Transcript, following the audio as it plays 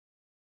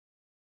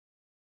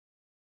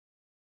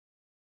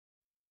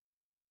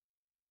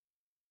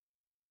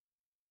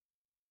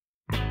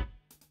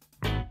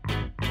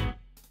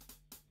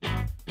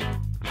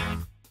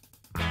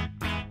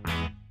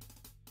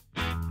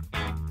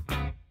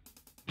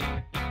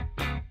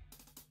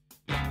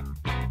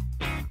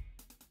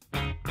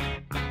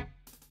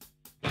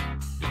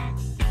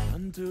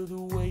under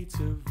the weight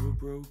of a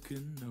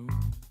broken nose.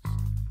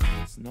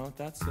 It's not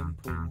that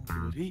simple,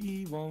 but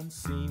he won't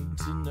seem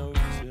to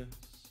notice.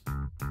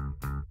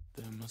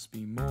 There must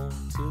be more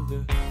to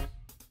this.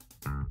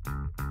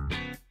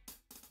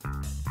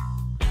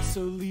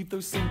 So leave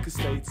those sink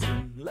estates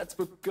and let's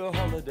book a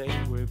holiday.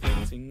 We're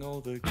painting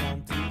all the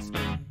counties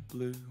in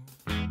blue.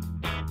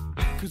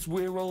 'Cause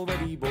we're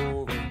already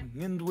boring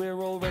and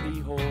we're already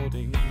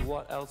hoarding.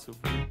 What else have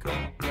we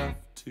got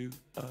left to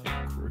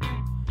accrue?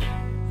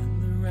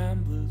 And the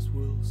ramblers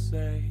will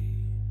say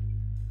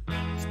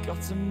he's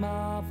got a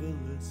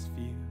marvellous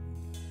view,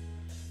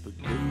 but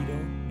they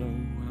don't know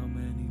how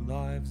many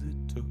lives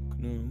it took.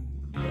 No,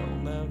 they'll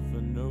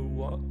never know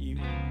what you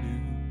knew.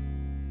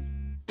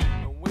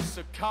 And we're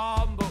so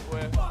calm, but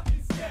we're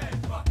fucking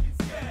scared, fucking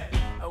scared.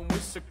 And we're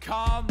so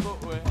calm,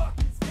 but we're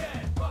fucking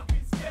scared,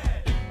 fucking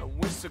scared. And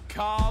we're so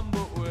calm,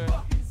 but we're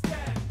fucking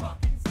scared,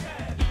 fucking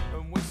scared.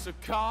 And we're so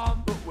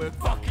calm, but we're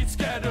fucking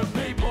scared of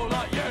people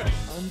like you.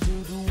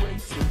 Under the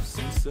weight of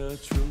some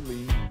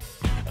sertraline,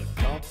 a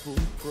couple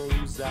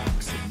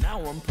Prozacs, and now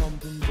I'm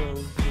pumping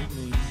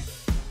dopamine.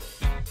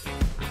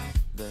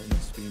 There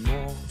must be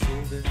more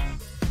to this.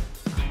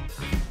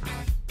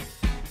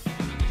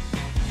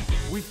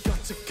 We've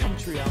got a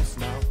country house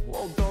now,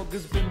 old dog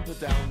has been put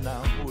down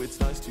now. Oh, it's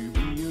nice to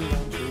be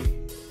around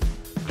trees.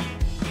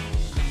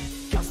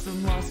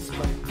 Custom license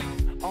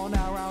plate on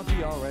our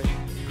Audi R8.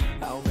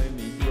 How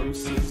many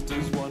grocers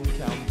does one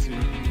count to?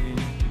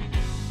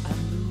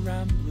 And the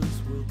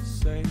ramblers will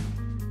say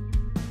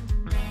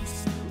it's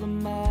still a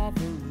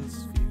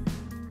marvellous view.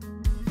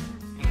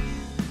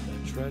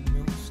 The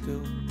treadmill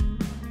still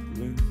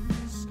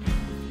looms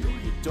with your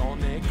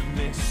hedonic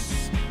misuse.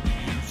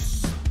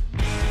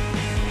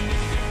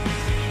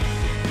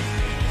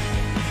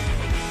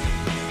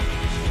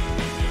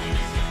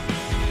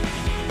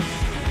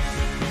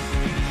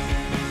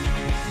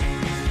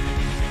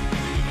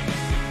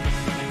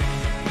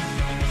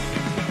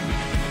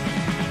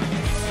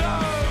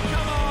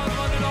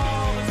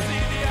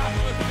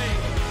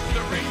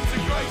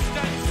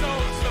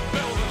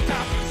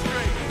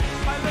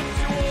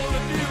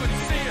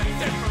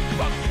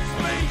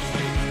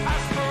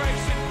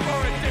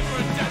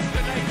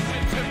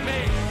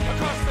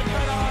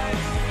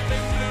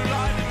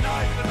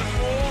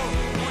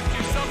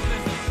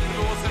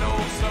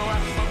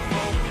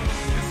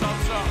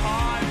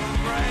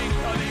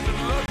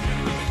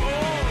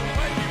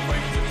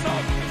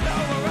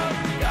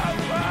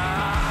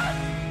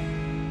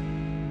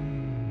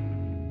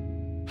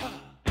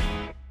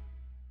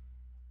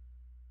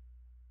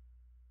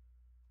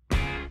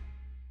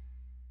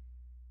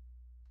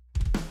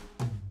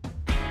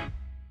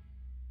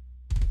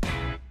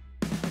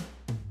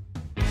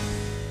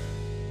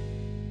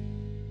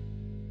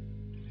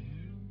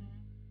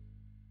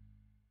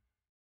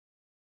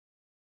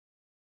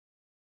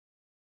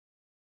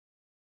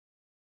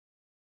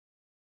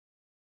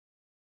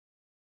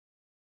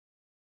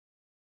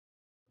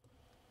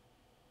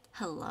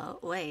 Hello?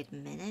 Wait a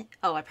minute.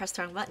 Oh, I pressed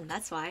the wrong button.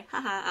 That's why.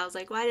 Haha. I was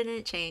like, why didn't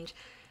it change?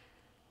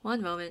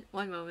 One moment.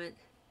 One moment.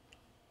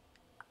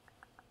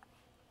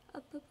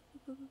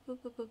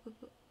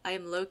 I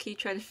am low-key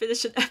trying to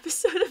finish an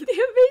episode of The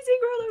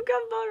Amazing World of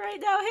Gumball right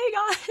now. Hang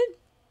on.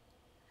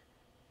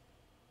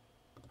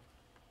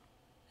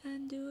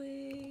 I'm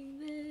doing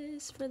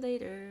this for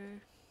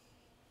later.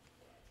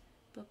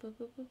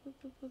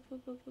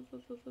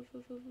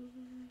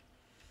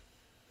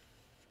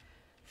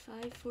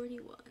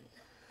 5:41.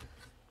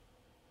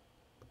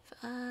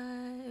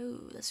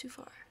 Ooh, that's too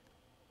far.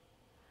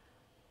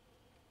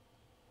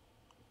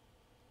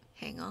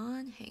 Hang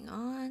on, hang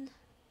on.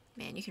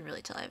 Man, you can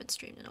really tell I haven't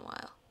streamed in a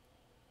while.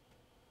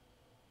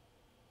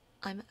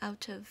 I'm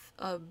out of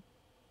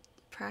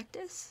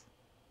practice?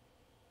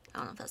 I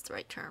don't know if that's the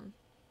right term.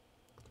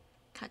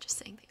 Can't just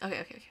saying things.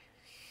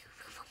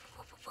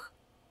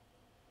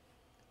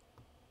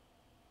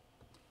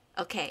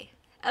 Okay.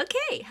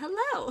 Okay,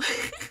 hello.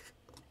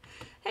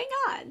 Hang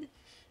on.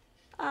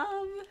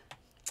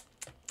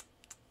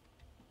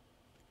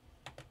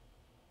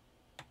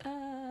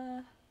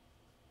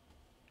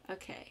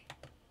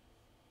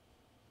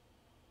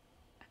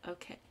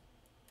 Okay.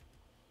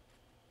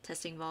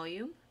 Testing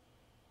volume.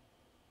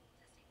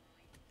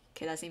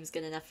 Okay, that seems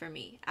good enough for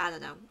me. I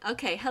don't know.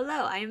 Okay,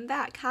 hello, I am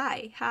back.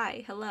 Hi,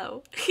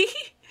 hello.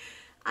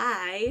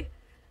 I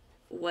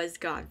was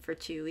gone for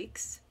 2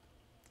 weeks.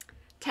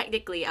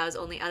 Technically, I was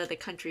only out of the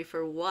country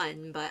for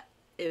one, but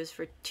it was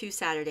for 2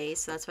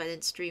 Saturdays, so that's why I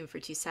didn't stream for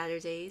 2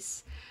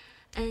 Saturdays.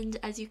 And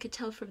as you could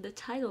tell from the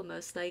title,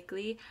 most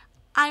likely,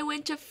 I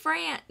went to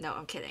France. No,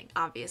 I'm kidding.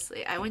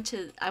 Obviously, I went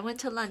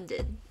to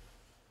London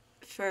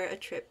for a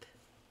trip,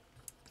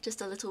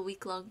 just a little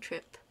week-long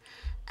trip,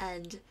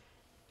 and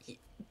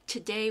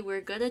today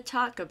we're gonna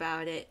talk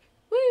about it.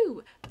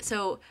 Woo!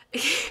 So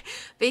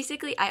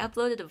basically, I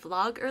uploaded a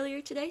vlog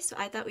earlier today, so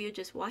I thought we would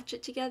just watch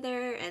it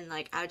together, and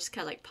like I would just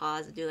kind of like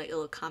pause and do like a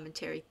little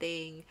commentary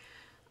thing.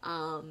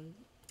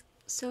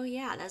 So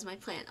yeah, that's my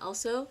plan.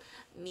 Also,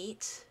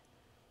 meet.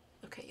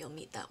 Okay, you'll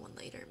meet that one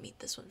later. Meet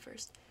this one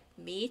first.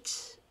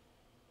 Meet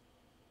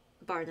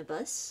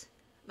Barnabas.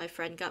 My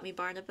friend got me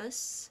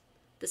Barnabas.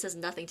 This has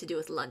nothing to do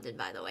with London,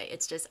 by the way.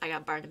 It's just I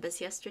got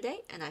Barnabas yesterday,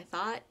 and I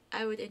thought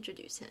I would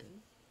introduce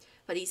him.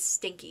 But he's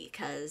stinky,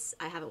 because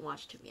I haven't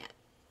watched him yet.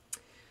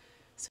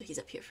 So he's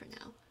up here for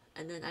now.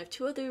 And then I have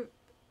 2 other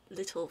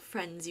little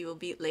friends you will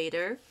meet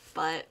later,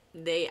 but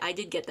I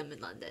did get them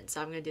in London,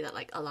 so I'm going to do that,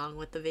 like, along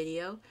with the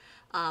video.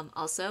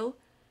 Also,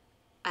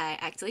 I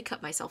actually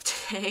cut myself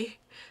today,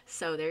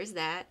 so there's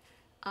that.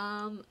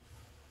 Oh,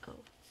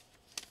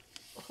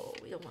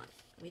 we don't want,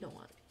 I don't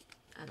want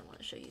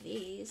to show you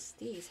these.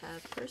 These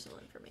have personal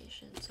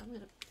information, so I'm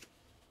gonna,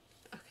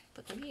 okay,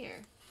 put them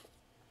here.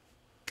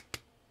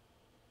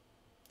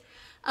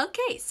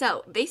 Okay,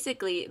 so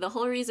basically the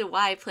whole reason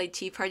why I played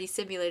Tea Party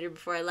Simulator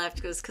before I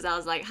left was because I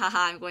was like,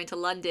 haha, I'm going to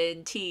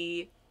London,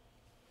 tea,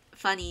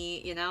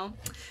 funny, you know?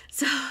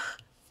 So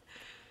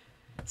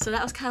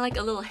that was kind of like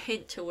a little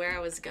hint to where I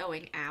was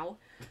going, ow.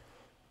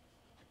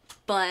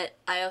 But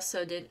I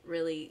also didn't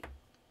really,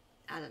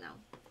 I don't know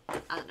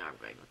where I'm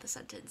going with the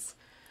sentence.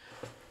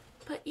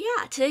 But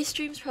yeah, today's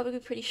stream's probably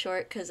pretty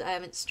short because I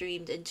haven't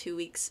streamed in 2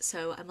 weeks,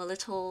 so I'm a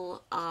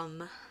little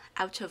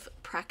out of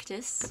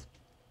practice.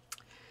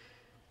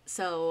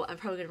 So I'm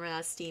probably gonna run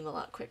out of steam a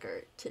lot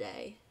quicker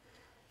today.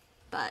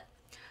 But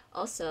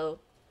also,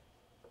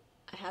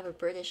 I have a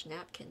British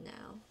napkin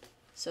now.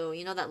 So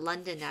you know that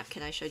London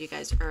napkin I showed you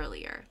guys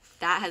earlier?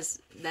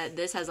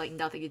 This has like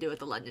nothing to do with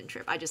the London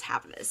trip. I just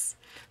have this.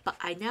 But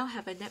I now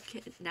have a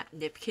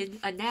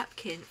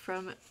napkin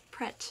from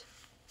Pret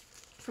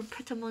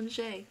a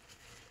Manger,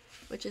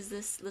 which is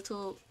this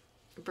little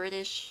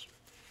British,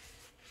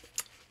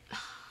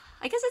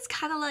 I guess it's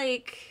kind of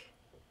like,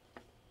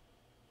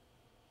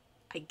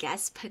 I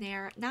guess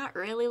Panera, not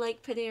really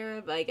like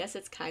Panera, but I guess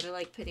it's kind of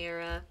like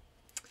Panera.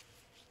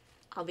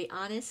 I'll be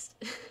honest,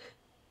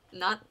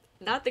 not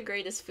the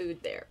greatest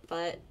food there,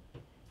 but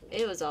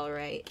it was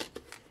alright.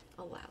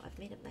 Oh wow, I've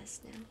made a mess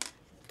now.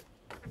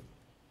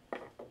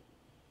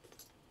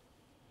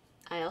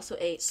 I also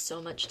ate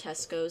so much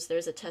Tesco's.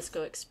 There's a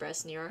Tesco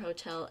Express near our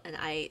hotel, and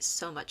I ate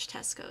so much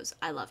Tesco's.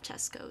 I love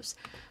Tesco's.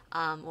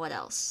 What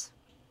else?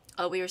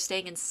 Oh, we were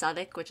staying in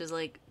Southwark, which is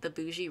like the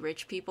bougie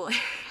rich people area.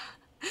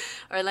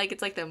 Or like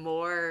it's like the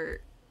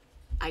more,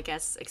 I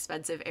guess,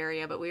 expensive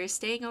area, but we were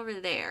staying over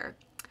there.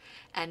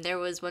 And there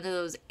was one of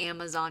those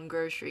Amazon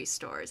grocery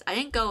stores. I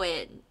didn't go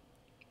in,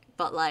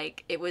 but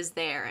like it was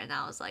there, and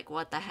I was like,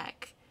 what the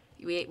heck?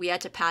 We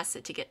had to pass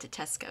it to get to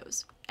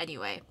Tesco's.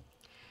 Anyway,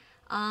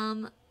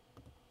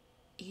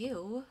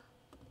 ew.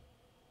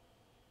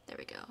 There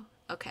we go.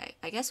 Okay,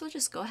 I guess we'll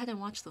just go ahead and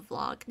watch the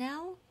vlog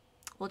now.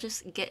 We'll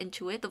just get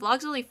into it. The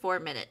vlog's only 4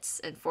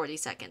 minutes and 40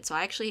 seconds, so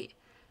I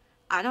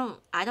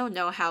don't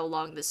know how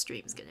long this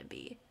stream's gonna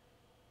be.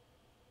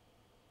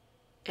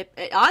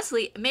 It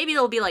honestly, maybe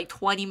it'll be like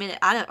 20 minutes.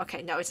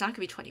 Okay, no, it's not gonna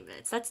be 20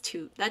 minutes. That's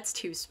too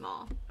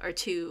small. Or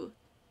too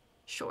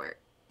short.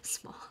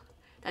 Small.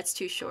 That's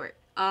too short.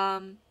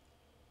 I'm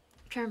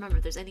trying to remember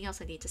if there's anything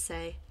else I need to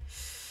say.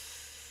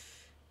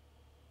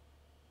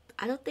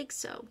 I don't think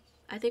so.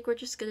 I think we're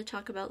just gonna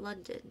talk about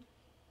London.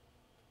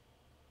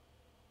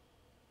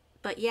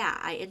 But yeah,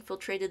 I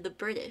infiltrated the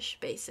British,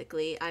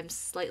 basically. I'm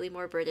slightly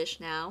more British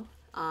now.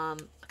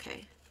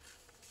 Okay.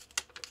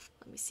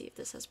 Let me see if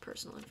this has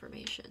personal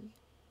information.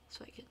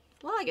 So I can,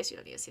 well, I guess you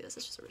don't need to see this.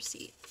 It's just a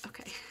receipt.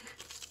 Okay.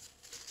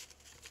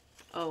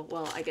 Oh,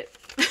 well,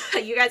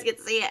 you guys get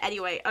to see it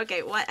anyway.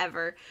 Okay,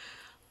 whatever.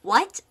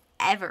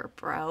 Whatever,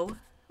 bro.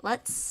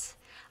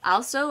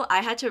 Also,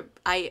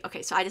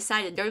 okay, so I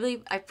decided,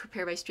 normally I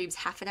prepare my streams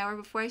half an hour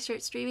before I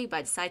start streaming, but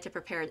I decided to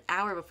prepare an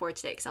hour before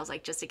today, because I was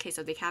like, just in case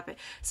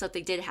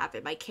something did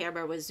happen. My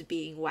camera was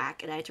being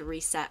whack, and I had to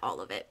reset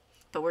all of it.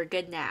 But we're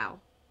good now.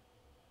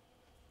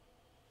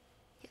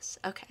 Yes,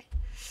 okay.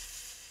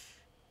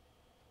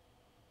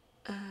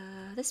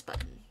 This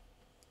button.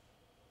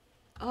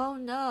 Oh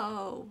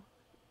no.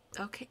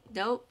 Okay,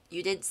 nope,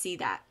 you didn't see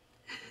that.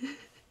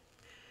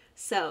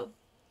 So,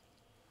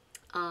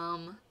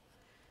 we're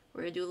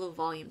gonna do a little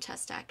volume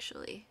test,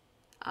 actually.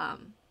 Yeah,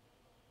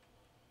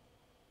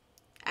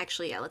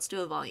 let's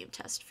do a volume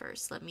test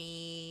first. Let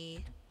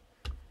me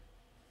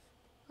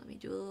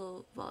do a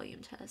little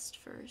volume test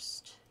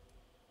first.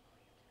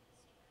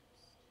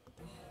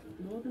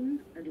 Northern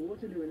and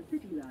Waterloo and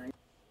City Line.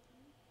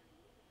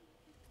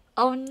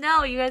 Oh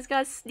no, you guys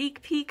got a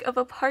sneak peek of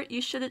a part you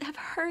shouldn't have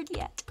heard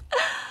yet.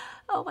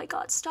 Oh my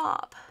god,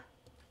 stop.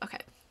 Okay.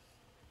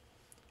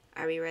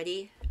 Are we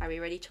ready? Are we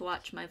ready to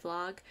watch my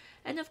vlog?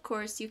 And of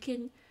course, you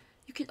can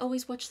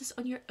always watch this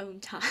on your own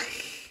time.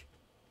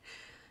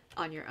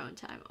 On your own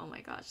time. Oh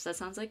my gosh, that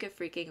sounds like a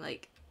freaking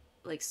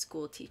like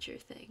school teacher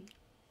thing.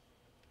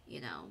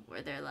 You know,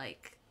 where they're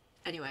like,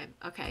 anyway,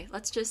 okay,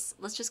 let's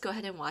just go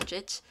ahead and watch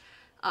it.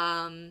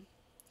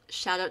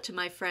 Shout out to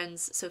my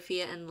friends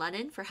Sophia and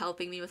Lennon for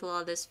helping me with a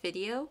lot of this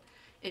video.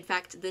 In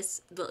fact,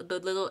 the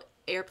little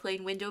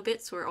airplane window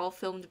bits were all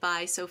filmed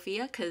by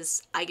Sophia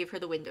because I give her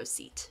the window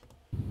seat.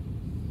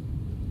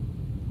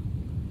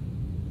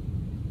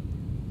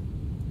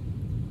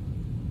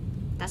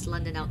 That's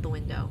London out the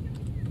window.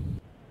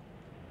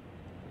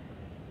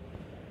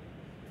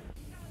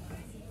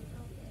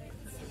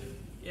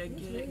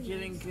 Yeah,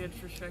 getting good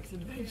for Shrek's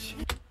adventure.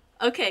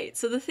 Okay,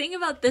 so the thing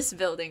about this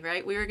building,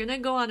 right? We were gonna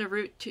go on a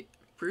route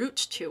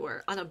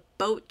tour, on a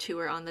boat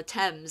tour on the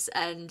Thames,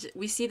 and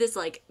we see this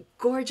like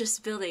gorgeous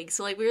building.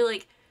 So like we were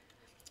like,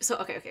 so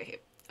okay.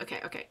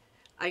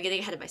 I'm getting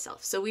ahead of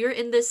myself. So we were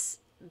in this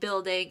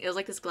building. It was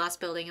like this glass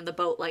building, and the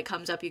boat like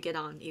comes up. You get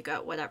on, you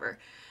go, whatever.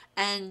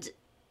 And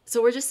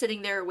so we're just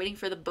sitting there waiting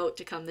for the boat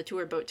to come, the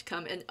tour boat to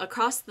come, and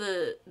across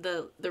the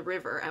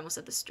river, I almost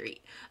said the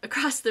street.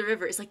 Across the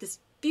river is like this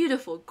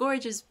beautiful,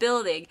 gorgeous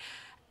building.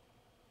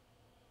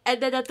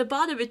 And then at the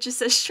bottom it just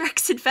says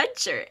Shrek's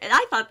Adventure. And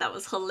I thought that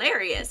was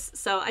hilarious.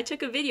 So I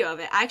took a video of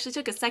it. I actually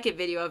took a second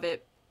video of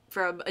it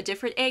from a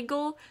different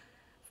angle,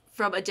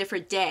 from a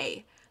different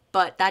day.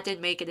 But that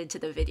didn't make it into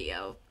the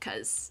video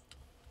because,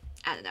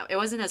 I don't know, it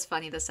wasn't as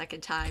funny the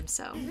second time,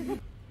 so. Now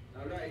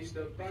that is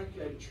the back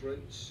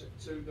entrance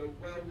to the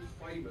world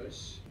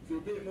famous. If you're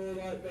a bit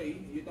more like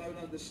me, you don't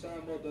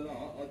understand modern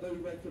art, I do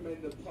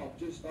recommend the pub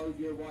just over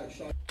your right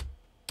shoulder.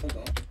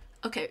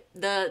 Okay,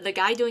 the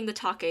guy doing the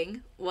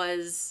talking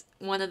was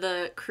one of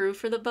the crew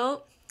for the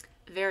boat.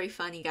 Very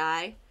funny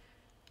guy.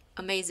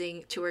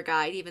 Amazing tour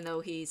guide, even though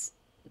he's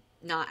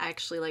not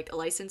actually like a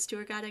licensed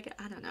tour guide.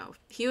 I don't know.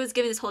 He was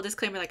giving this whole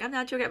disclaimer like, I'm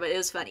not a tour guide, but it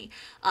was funny.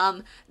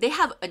 They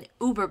have an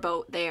Uber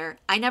boat there.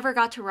 I never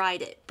got to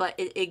ride it, but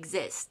it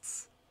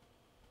exists.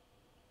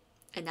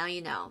 And now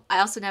you know. I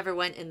also never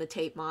went in the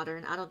Tate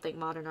Modern. I don't think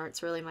modern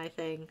art's really my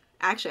thing.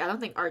 Actually, I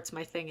don't think art's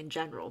my thing in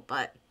general,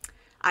 but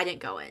I didn't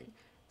go in.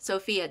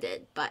 Sophia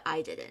did, but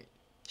I didn't.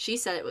 She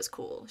said it was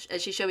cool.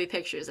 And she showed me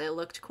pictures that it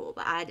looked cool,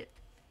 but I didn't.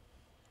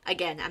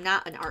 Again, I'm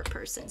not an art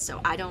person, so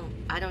I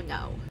don't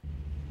know.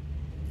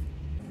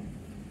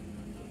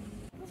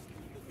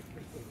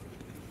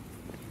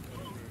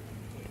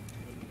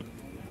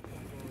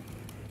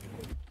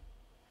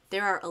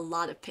 There are a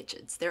lot of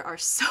pigeons. There are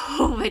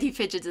so many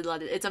pigeons in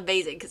London. It's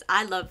amazing because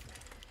I love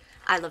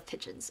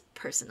pigeons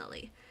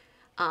personally.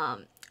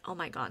 Oh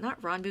my god,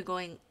 not Ronbu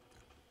going.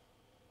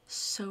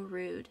 So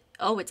rude.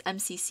 Oh, it's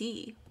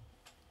MCC.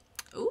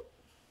 Ooh,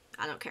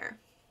 I don't care.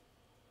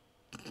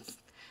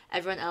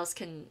 Everyone else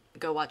can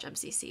go watch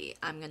MCC.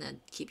 I'm gonna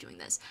keep doing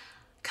this.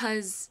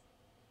 Cause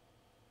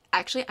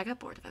actually I got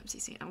bored of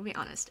MCC, I'm gonna be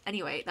honest.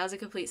 Anyway, that was a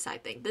complete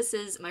side thing. This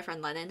is my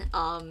friend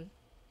Lennon.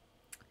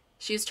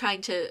 She was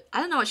trying to, I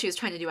don't know what she was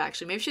trying to do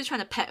actually. Maybe she was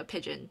trying to pet a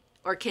pigeon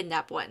or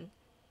kidnap one,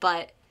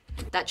 but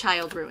that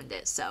child ruined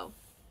it, so.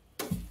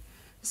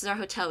 This is our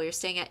hotel. We were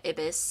staying at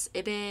Ibis.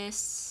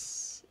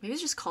 Maybe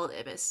it's just called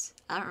Ibis.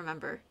 I don't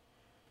remember.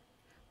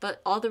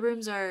 But all the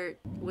rooms are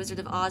Wizard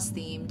of Oz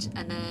themed,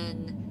 and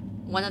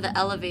then one of the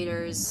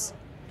elevators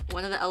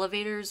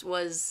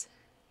was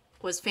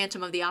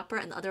Phantom of the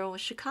Opera, and the other one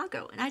was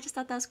Chicago. And I just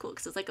thought that was cool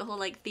because it's like a whole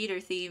like theater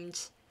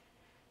themed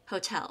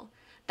hotel.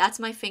 That's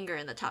my finger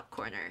in the top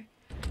corner.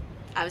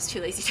 I was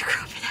too lazy to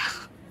crop it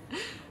out.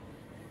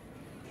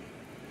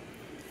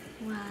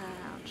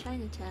 Wow,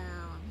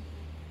 Chinatown.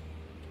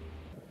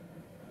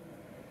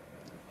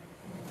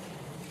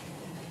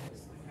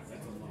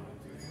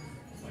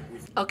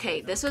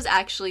 Okay, this was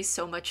actually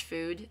so much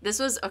food. This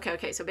was,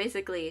 okay, so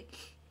basically,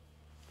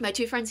 my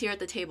two friends here at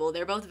the table,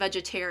 they're both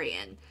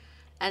vegetarian.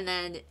 And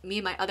then me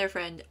and my other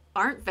friend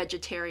aren't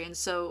vegetarian,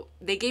 so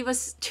they gave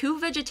us 2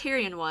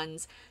 vegetarian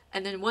ones,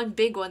 and then one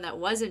big one that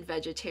wasn't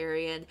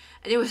vegetarian,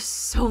 and it was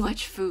so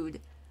much food.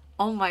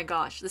 Oh my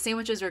gosh, the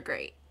sandwiches were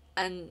great,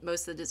 and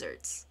most of the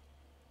desserts.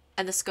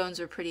 And the scones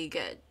were pretty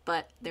good,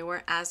 but they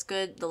weren't as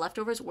good. The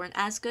leftovers weren't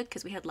as good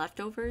because we had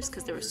leftovers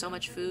because there was so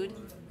much food.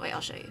 Wait,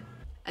 I'll show you.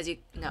 As you,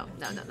 no,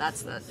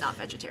 that's the not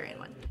vegetarian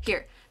one.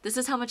 Here, this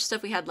is how much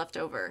stuff we had left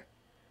over.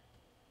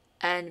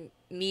 And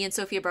me and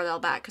Sophia brought it all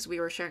back because we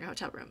were sharing a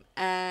hotel room.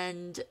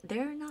 And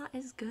they're not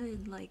as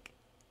good, like,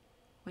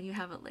 when you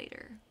have it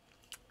later.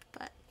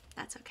 But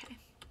that's okay.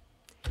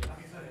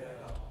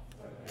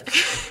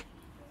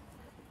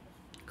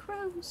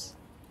 Crows.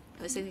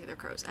 At least I think they're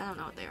crows. I don't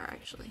know what they are,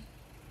 actually.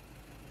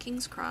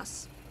 King's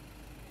Cross.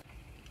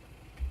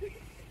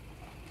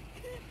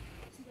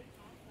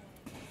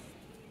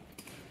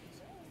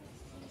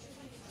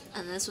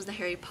 And this was the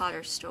Harry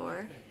Potter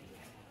store.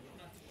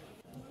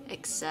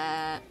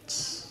 Except...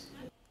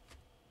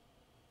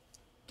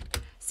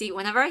 See,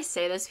 whenever I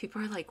say this,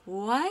 people are like,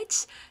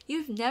 what?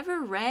 You've never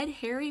read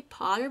Harry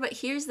Potter? But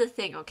here's the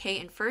thing,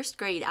 okay? In first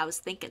grade, I was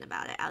thinking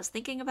about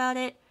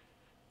it.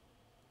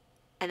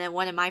 And then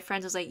one of my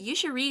friends was like, you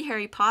should read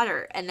Harry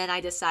Potter. And then I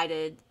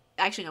decided...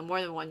 Actually, no,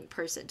 more than one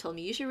person told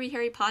me, you should read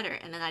Harry Potter.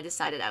 And then I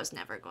decided I was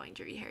never going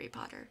to read Harry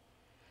Potter.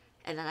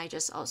 And then I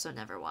just also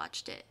never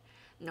watched it.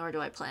 Nor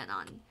do I plan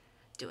on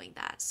doing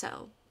that.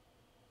 So,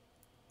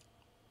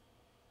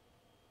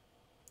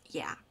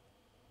 yeah.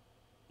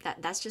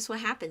 That's just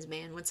what happens,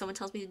 man. When someone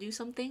tells me to do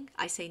something,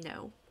 I say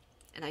no.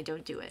 And I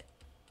don't do it.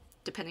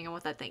 Depending on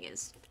what that thing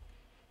is.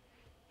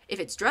 If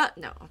it's drug...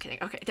 No, I'm kidding.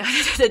 Okay. No,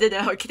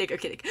 I'm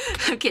kidding.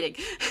 I'm kidding.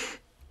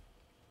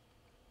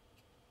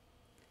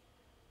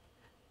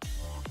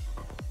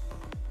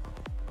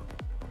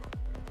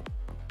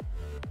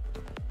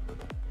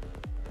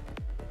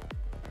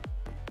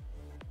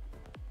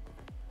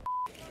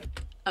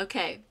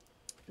 Okay,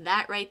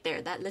 that right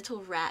there, that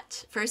little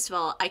rat. First of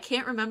all, I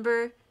can't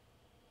remember.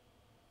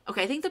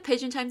 Okay, I think the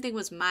pigeon time thing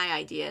was my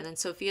idea, and then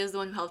Sophia's the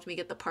one who helped me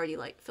get the party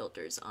light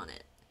filters on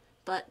it.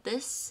 But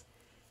this,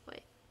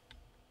 wait.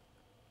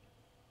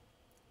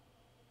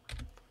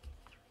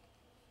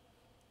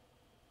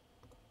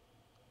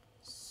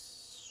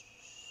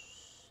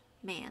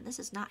 Man, this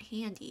is not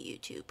handy,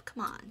 YouTube.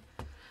 Come on.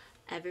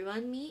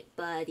 Everyone meet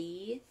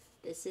Buddy.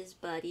 This is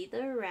Buddy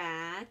the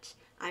rat.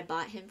 I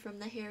bought him from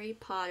the Harry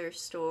Potter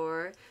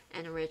store,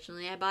 and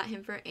originally I bought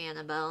him for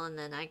Annabelle, and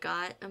then I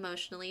got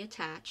emotionally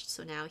attached,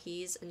 so now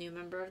he's a new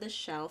member of the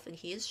shelf, and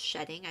he is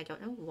shedding. I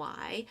don't know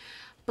why.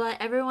 But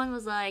everyone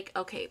was like,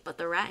 okay, but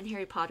the rat in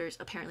Harry Potter is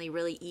apparently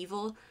really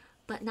evil,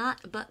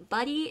 but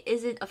Buddy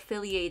isn't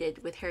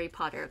affiliated with Harry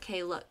Potter,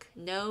 okay? Look,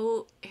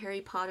 no Harry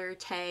Potter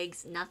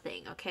tags,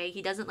 nothing, okay?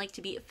 He doesn't like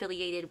to be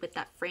affiliated with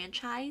that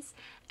franchise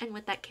and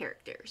with that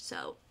character,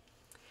 so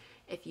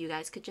if you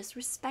guys could just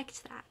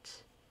respect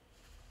that,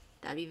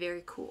 that'd be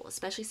very cool,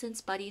 especially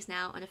since Buddy's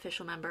now an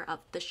official member of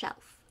the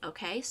shelf,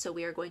 okay? So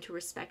we are going to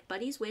respect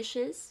Buddy's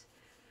wishes.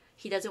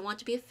 He doesn't want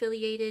to be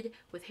affiliated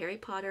with Harry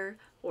Potter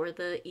or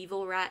the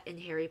evil rat in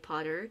Harry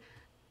Potter.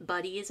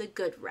 Buddy is a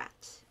good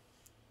rat.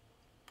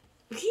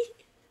 Okay,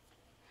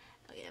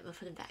 I'm gonna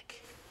put him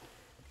back.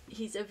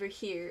 He's over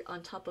here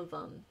on top of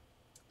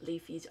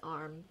Leafy's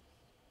arm.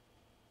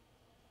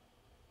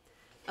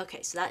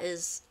 Okay, so that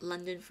is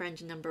London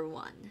friend number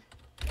 1.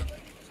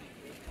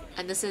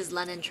 And this is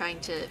Lennon trying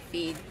to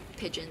feed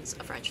pigeons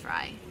a French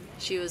fry.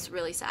 She was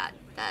really sad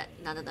that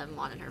none of them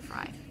wanted her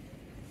fry.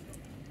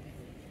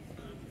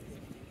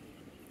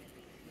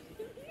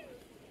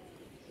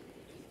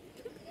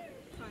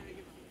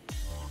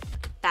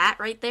 That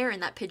right there in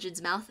that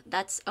pigeon's mouth,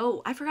 that's,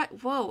 oh, I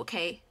forgot, whoa,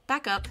 okay,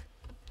 back up.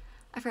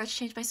 I forgot to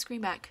change my screen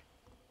back.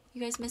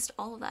 You guys missed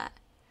all of that.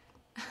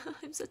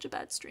 I'm such a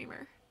bad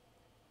streamer.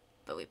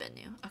 But we've been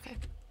new, okay.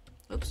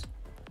 Oops,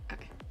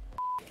 okay.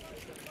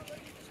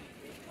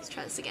 Let's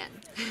try this again.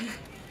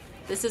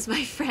 This is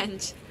my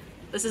friend.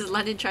 This is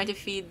Lennon trying to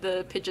feed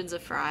the pigeons a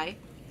fry.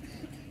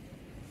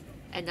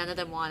 And none of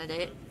them wanted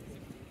it.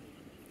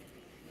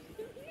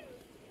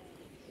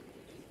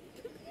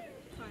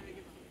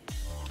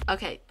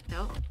 Okay,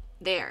 no,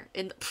 there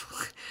in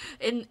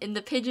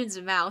the pigeon's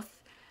mouth.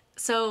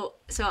 So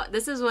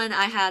this is when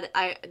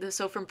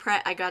so from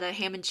Pret I got a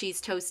ham and cheese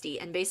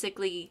toasty, and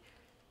basically,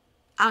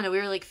 I don't know, we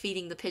were like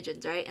feeding the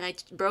pigeons, right? And I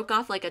broke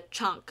off like a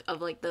chunk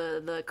of like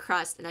the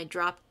crust, and I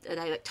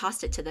like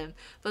tossed it to them.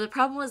 But the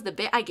problem was the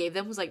bit I gave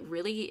them was like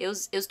really, it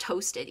was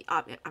toasted.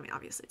 I mean,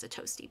 obviously it's a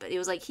toasty, but it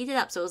was like heated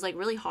up, so it was like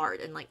really hard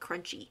and like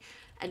crunchy,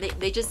 and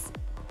they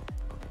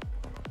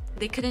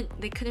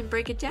couldn't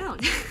break it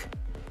down.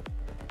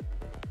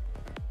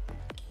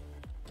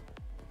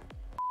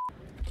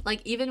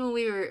 Like, even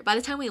when by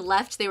the time we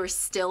left, they were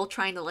still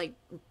trying to, like,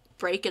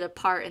 break it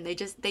apart, and they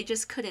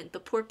just couldn't. The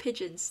poor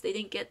pigeons, they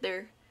didn't get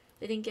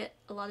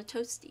a lot of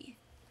toasty.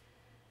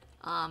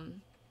 But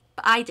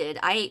I did.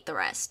 I ate the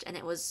rest, and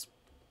it was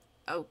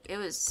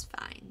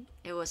fine.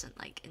 It wasn't,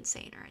 like,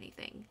 insane or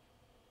anything.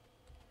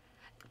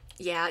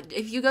 Yeah,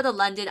 if you go to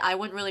London, I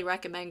wouldn't really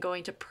recommend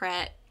going to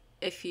Pret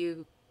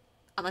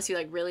unless you,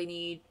 like, really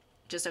need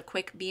just a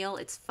quick meal.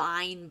 It's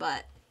fine,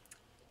 but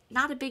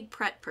not a big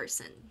Pret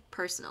person,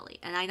 personally.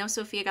 And I know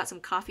Sophia got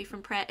some coffee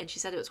from Pret, and she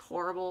said it was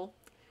horrible.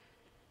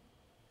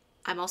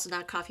 I'm also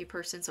not a coffee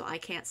person, so I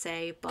can't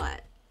say,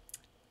 but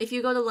if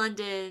you go to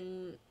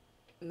London,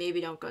 maybe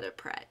don't go to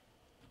Pret.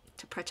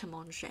 To Pret a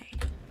Manger.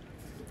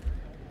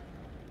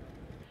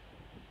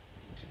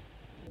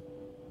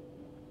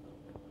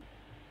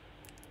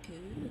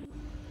 Ooh.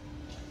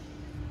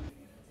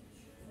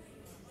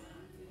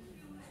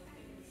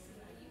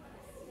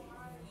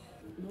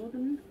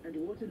 Northern and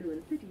Waterloo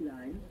and City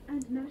lines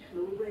and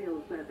National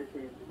Rail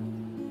services.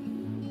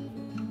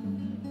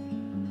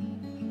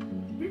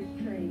 This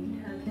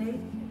train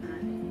terminates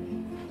at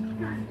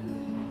Stratford.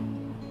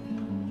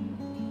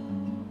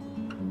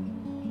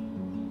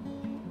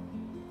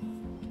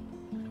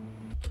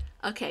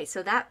 Okay,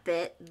 so that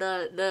bit,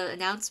 the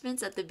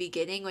announcements at the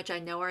beginning, which I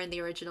know are in the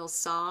original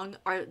song,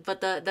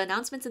 but the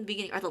announcements in the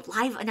beginning are the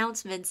live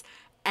announcements,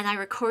 and I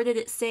recorded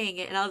it saying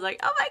it, and I was like,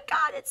 oh my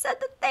god, it said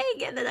the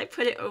thing, and then I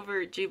put it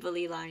over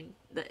Jubilee line,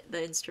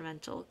 the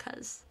instrumental,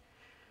 because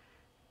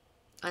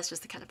that's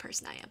just the kind of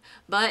person I am.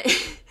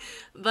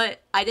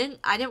 But I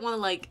didn't want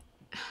to like,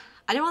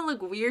 I didn't want to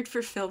look weird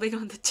for filming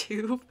on the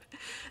tube,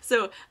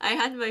 so I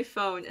had my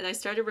phone, and I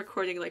started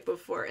recording like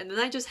before, and then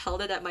I just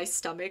held it at my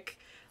stomach,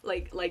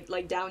 like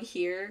down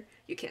here.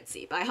 You can't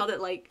see, but I held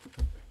it like,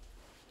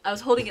 I was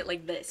holding it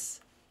like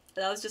this,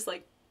 and I was just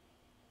like,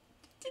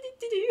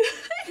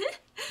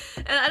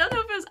 and I don't know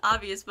if it was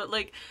obvious, but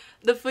like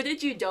the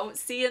footage you don't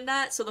see in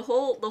that, so the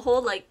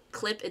whole like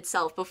clip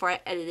itself before I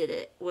edited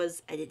it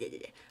was I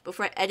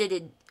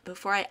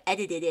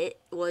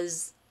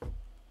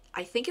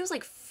think it was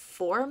like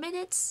 4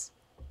 minutes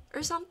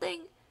or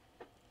something.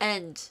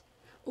 And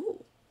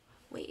ooh,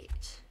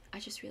 wait, I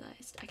just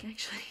realized I can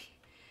actually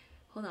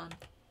hold on,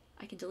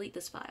 I can delete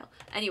this file.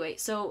 Anyway,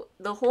 so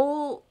the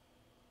whole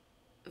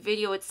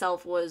video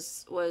itself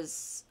was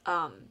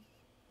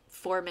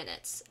 4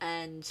 minutes,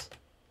 and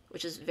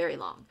which is very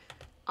long.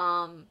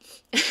 And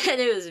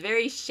it was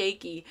very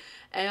shaky.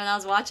 And when I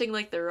was watching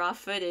like the raw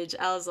footage,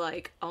 I was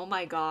like, oh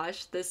my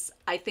gosh,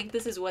 I think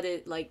this is what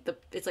it like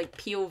it's like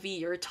POV,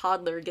 you're a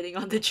toddler getting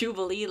on the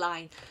Jubilee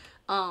line.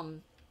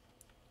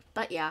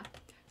 But yeah,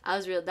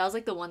 that was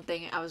like the one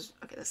thing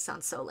okay, this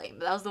sounds so lame,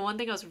 but that was the one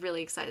thing I was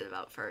really excited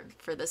about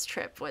for this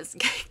trip, was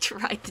getting to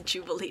ride the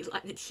Jubilee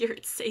line and hear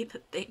it say the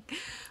thing,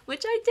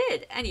 which I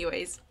did.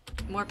 Anyways,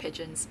 more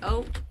pigeons.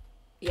 Oh,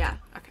 yeah,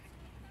 okay.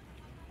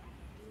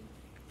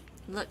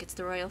 Look, it's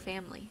the royal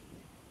family.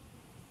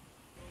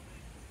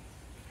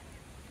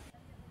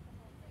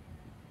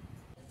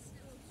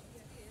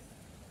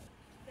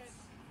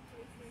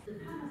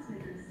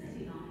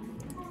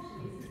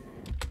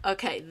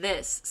 Okay,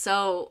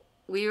 so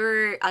we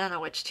were, I don't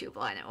know which tube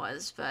line it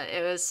was, but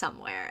it was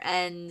somewhere,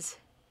 and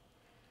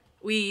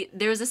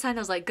there was a sign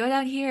that was like, go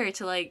down here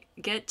to like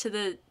get to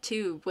the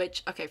tube,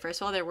 which, okay,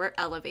 first of all, there were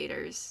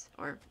elevators,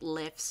 or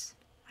lifts,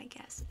 I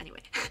guess.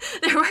 Anyway,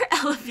 there were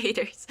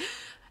elevators,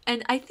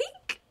 and I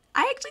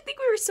actually think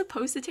we were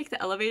supposed to take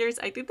the elevators.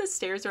 I think the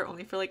stairs are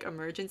only for like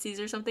emergencies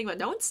or something, but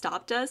no one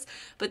stopped us.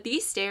 But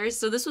these stairs,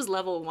 so this was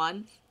level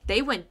 1,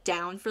 they went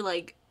down for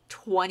like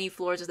 20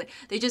 floors or something.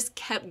 They just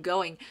kept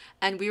going,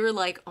 and we were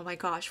like, oh my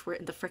gosh, we're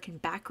in the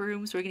freaking back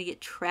rooms, we're gonna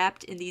get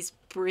trapped in these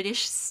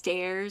British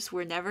stairs,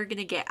 we're never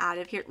gonna get out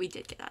of here. We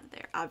did get out of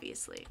there,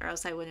 obviously, or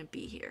else I wouldn't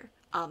be here.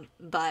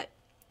 But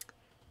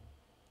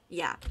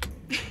yeah.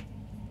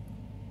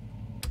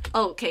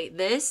 Okay,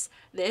 this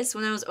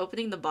when I was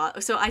opening the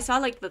bottle, so I saw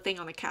like the thing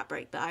on the cap,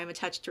 right, that I'm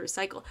attached to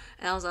recycle,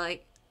 and I was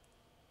like,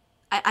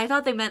 I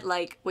thought they meant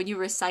like when you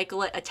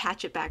recycle it,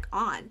 attach it back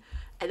on.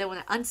 And then when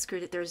I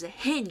unscrewed it, there was a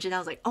hinge, and I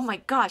was like, oh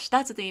my gosh,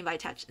 that's what they mean by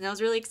attached. And I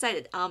was really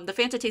excited. The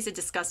Fanta tasted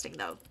disgusting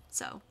though,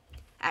 so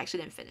I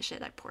actually didn't finish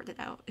it. I poured it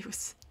out.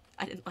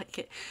 I didn't like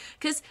it.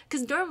 Cause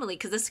normally,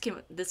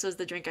 this was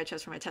the drink I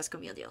chose for my Tesco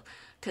meal deal.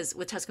 Cause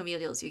with Tesco meal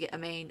deals, you get a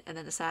main, and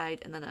then a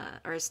side, and then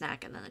a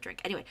snack, and then a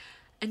drink. Anyway,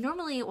 and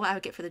normally what I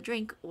would get for the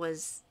drink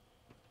was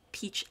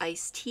peach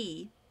iced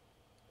tea,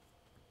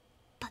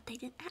 but they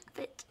didn't have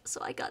it.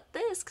 So I got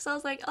this, because I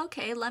was like,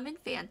 okay, lemon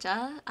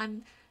Fanta.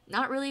 I'm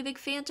not really a big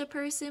Fanta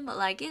person, but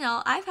like, you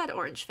know, I've had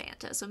orange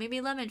Fanta, so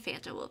maybe lemon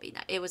Fanta will be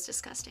nice. It was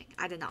disgusting.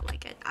 I did not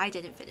like it. I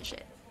didn't finish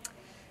it.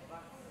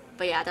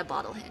 But yeah, the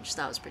bottle hinge,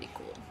 that was pretty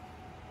cool.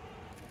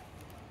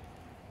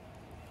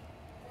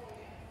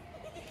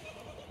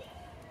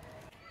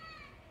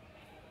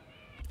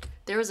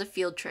 There was a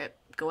field trip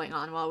going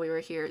on while we were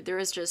here. There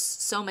was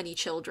just so many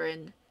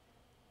children,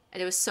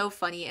 and it was so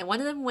funny. And one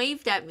of them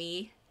waved at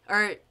me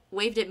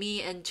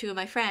and 2 of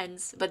my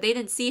friends, but they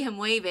didn't see him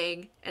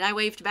waving, and I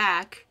waved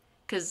back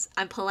because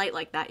I'm polite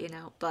like that, you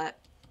know. But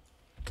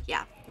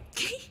yeah.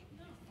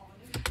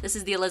 This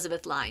is the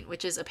Elizabeth line,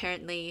 which is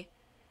apparently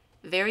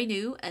very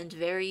new and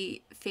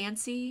very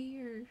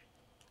fancy, or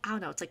I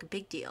don't know, it's like a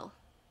big deal.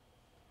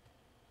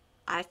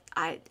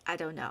 I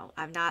don't know.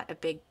 I'm not a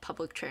big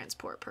public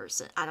transport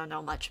person. I don't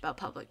know much about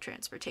public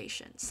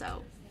transportation,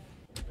 so.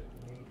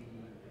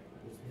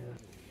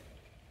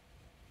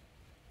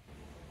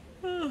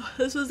 Oh,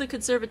 this was the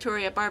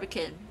conservatory at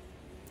Barbican.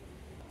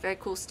 Very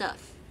cool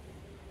stuff.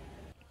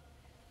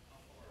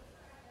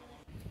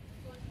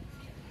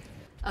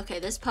 Okay,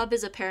 this pub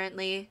is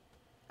apparently...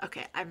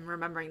 Okay, I'm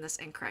remembering this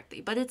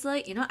incorrectly, but it's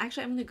like, you know,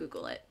 actually I'm gonna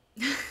Google it.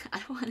 I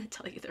don't want to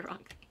tell you the wrong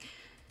thing.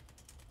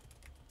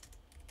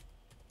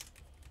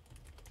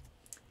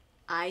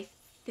 I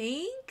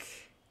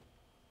think...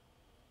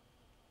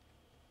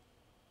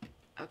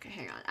 Okay,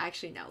 hang on.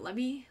 Actually, no. Let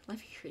me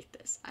read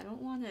this. I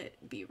don't want to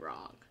be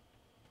wrong.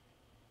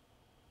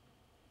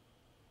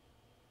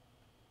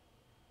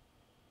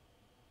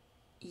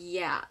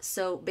 Yeah,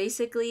 so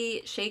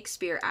basically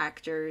Shakespeare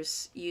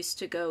actors used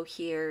to go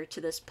here to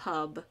this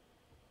pub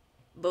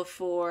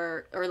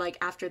before, or like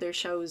after their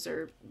shows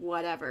or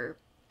whatever.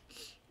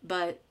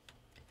 But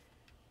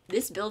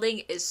this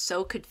building is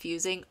so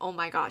confusing. Oh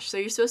my gosh. So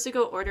you're supposed to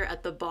go order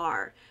at the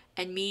bar.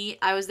 And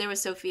I was there with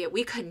Sophia.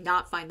 We could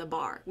not find the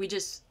bar. We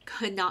just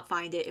could not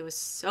find it. It was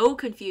so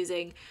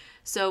confusing.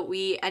 So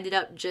we ended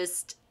up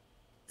just...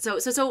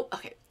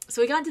 okay.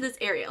 So we got into this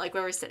area, like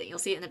where we're sitting. You'll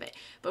see it in a bit.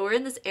 But we're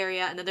in this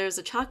area, and then there was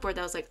a chalkboard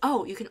that was like,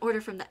 oh, you can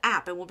order from the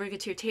app, and we'll bring it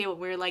to your table.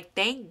 And we were like,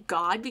 thank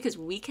God, because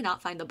we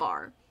cannot find the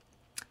bar.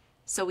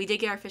 So we did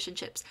get our fish and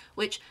chips.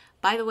 Which,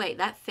 by the way,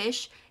 that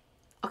fish...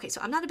 Okay,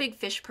 so I'm not a big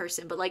fish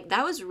person, but like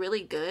that was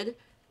really good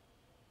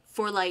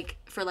for like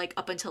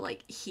up until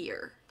like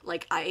here.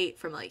 Like I ate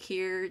from like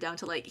here down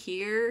to like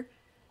here,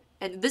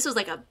 and this was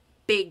like a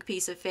big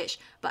piece of fish,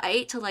 but I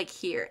ate to like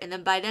here, and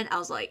then by then I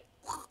was like,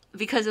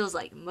 because it was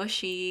like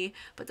mushy,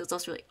 but it was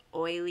also really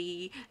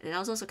oily, and I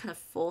was also kind of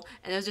full,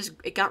 and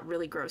it got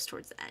really gross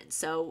towards the end.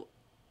 So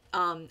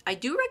I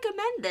do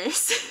recommend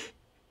this,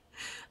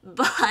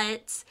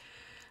 but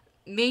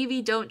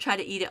maybe don't try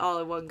to eat it all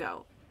in one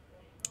go,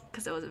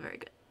 because it wasn't very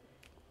good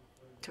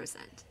towards the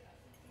end.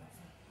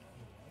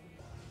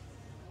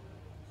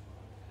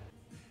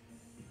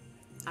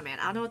 Oh man,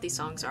 I don't know what these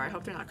songs are. I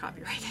hope they're not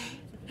copyrighted.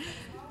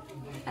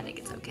 I think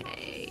it's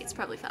okay. It's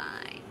probably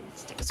fine.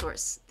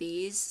 Stegosaurus.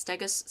 These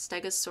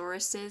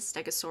Stegosauri.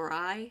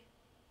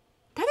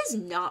 That is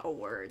not a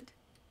word.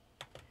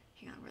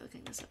 Hang on, we're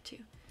looking this up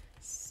too.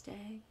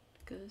 Stegosaurus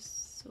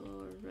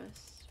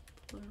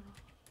plural.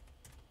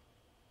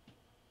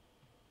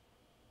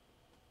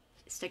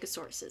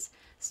 Stegosauruses.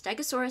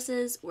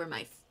 Stegosauruses were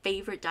my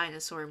favorite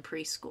dinosaur in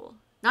preschool.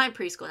 Not in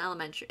preschool, in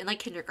elementary, in like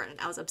kindergarten.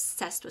 I was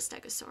obsessed with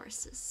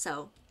Stegosauruses.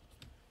 So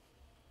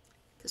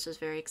this was a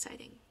very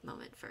exciting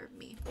moment for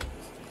me.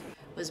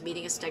 Was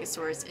meeting a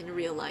Stegosaurus in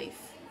real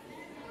life.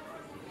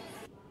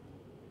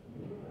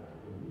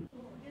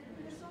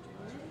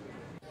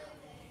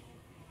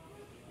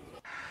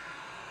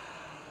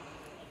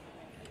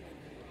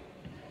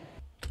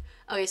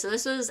 Okay, so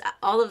this was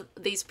all of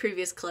these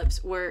previous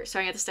clips were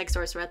starting at the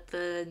Stegosaurus. We're at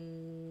the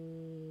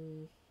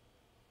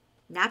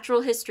Natural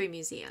History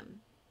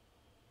Museum.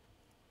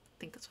 I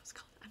think that's what it's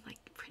called. I'm like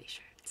pretty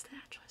sure it's the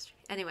Natural History.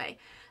 Anyway,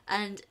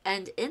 and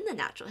in the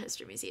Natural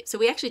History Museum, so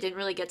we actually didn't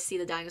really get to see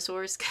the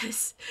dinosaurs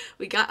because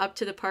we got up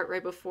to the part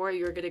right before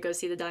you were gonna go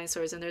see the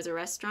dinosaurs, and there's a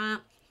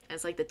restaurant.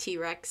 It's like the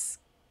T-Rex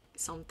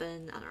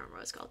something. I don't remember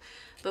what it's called,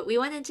 but we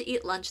went in to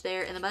eat lunch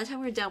there, and then by the time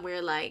we were done, we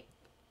were like,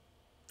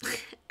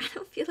 I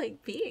don't feel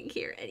like being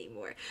here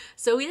anymore.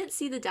 So we didn't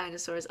see the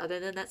dinosaurs other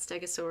than that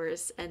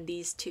Stegosaurus and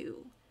these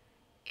two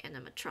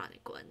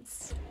animatronic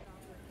ones.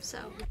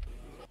 So,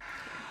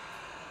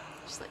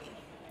 just let you.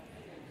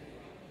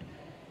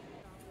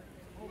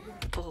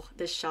 Oh,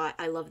 this shot.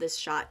 I love this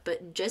shot.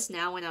 But just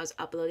now when I was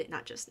uploading,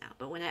 not just now,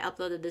 but when I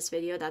uploaded this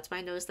video, that's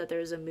when I noticed that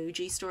there's a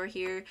Muji store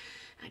here.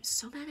 I'm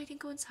so mad I didn't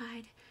go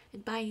inside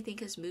and buy anything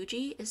because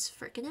Muji is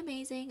freaking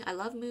amazing. I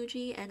love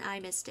Muji and I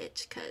missed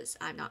it because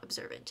I'm not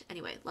observant.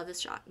 Anyway, love this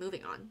shot.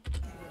 Moving on.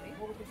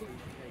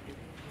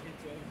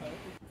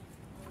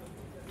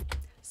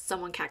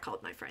 Someone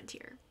catcalled my friend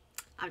here.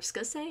 I'm just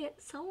gonna say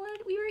it.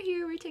 We were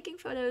here, we were taking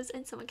photos,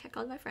 and someone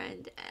catcalled my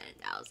friend, and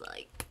I was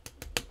like,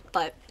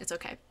 but it's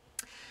okay.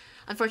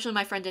 Unfortunately,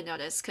 my friend didn't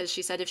notice because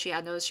she said if she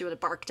had noticed, she would have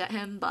barked at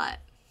him, but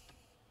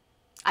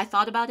I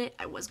thought about it.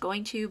 I was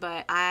going to,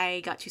 but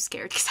I got too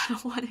scared because I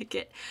don't want to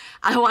get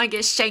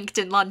shanked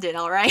in London,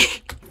 all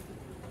right?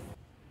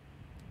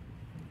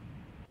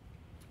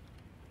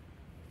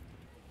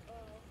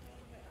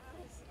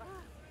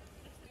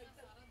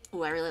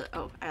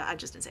 Oh, I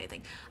just didn't say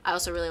anything. I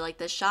also really like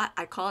this shot.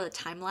 I call it a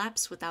time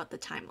lapse without the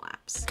time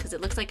lapse because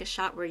it looks like a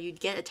shot where you'd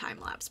get a time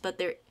lapse,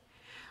 but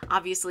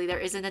obviously there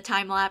isn't a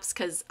time lapse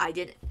because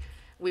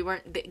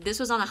this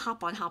was on a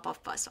hop on hop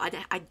off bus. So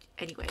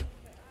anyway.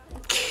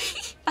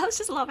 I was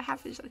just a lot of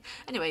happy.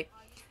 Anyway,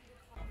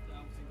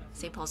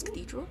 St. Paul's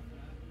Cathedral.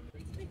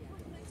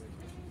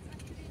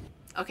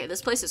 Okay,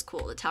 this place is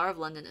cool. The Tower of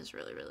London is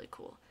really, really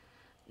cool.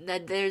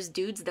 There's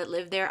dudes that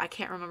live there. I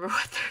can't remember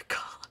what they're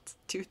called.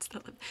 Dudes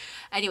that live.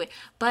 Anyway,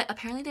 but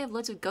apparently they have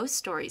loads of ghost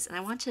stories, and I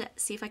want to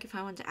see if I can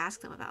find one to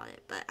ask them about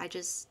it, but I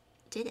just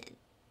didn't.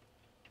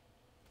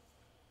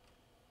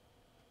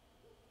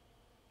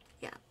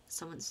 Yeah,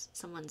 someone's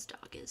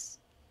dog is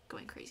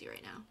going crazy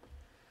right now.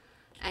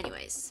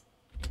 Anyways,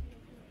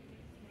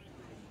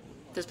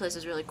 this place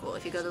is really cool.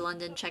 If you go to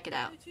London, check it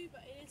out.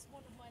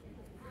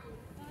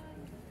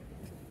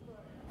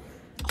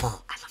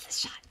 Oh, I love this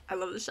shot. I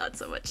love this shot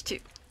so much too.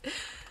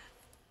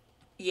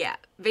 Yeah,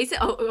 basically.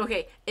 Oh,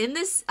 okay. In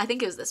this, I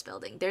think it was this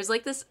building. There's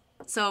like this.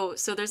 So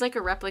there's like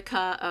a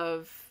replica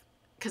of,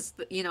 because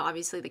you know,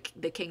 obviously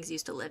the kings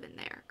used to live in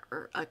there,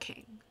 or a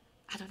king.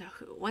 I don't know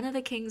who. One of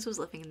the kings was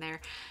living in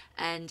there,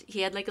 and he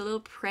had like a little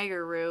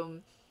prayer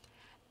room.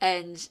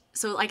 And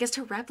so I guess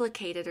to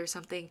replicate it or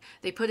something,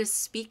 they put a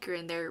speaker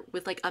in there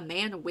with like a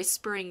man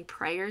whispering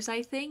prayers,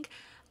 I think.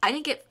 I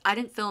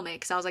didn't film it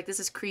because I was like,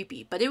 this is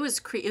creepy. But it was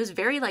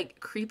very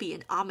like creepy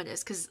and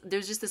ominous because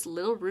there's just this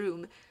little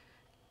room,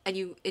 and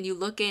you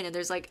look in and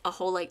there's like a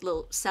whole like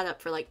little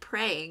setup for like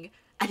praying,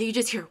 and then you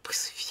just hear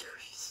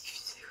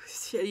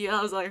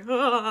I was like,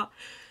 ah.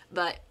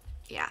 But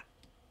yeah.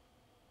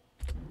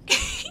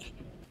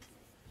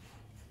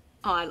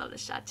 Oh, I love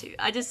this shot too.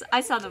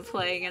 I saw them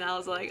playing and I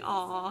was like,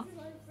 aw.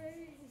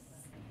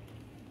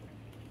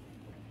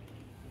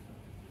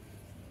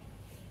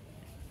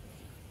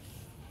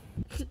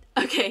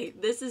 Okay,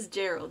 this is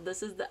Gerald.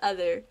 This is the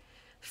other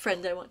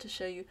friend I want to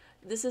show you.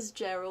 This is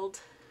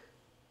Gerald.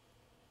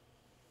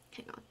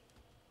 Hang on.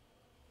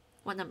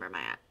 What number am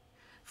I at?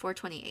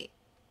 428.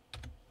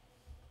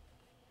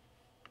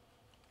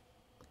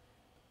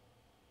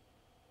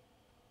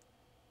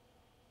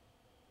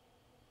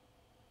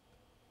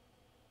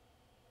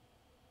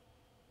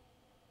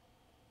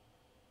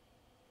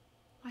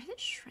 Why is it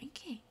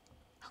shrinking?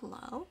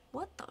 Hello?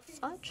 What the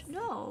fudge?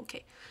 No,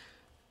 okay.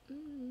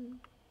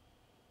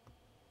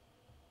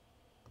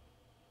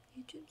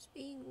 YouTube's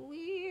being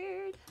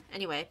weird.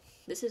 Anyway,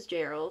 this is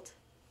Gerald.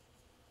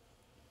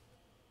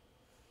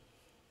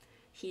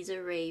 He's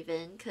a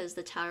raven because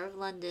the Tower of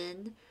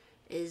London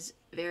is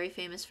very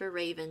famous for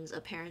ravens,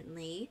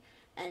 apparently.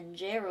 And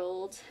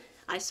Gerald,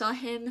 I saw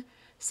him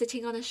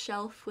sitting on a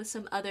shelf with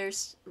some other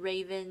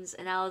ravens,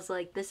 and I was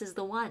like, this is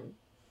the one.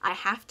 I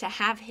have to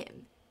have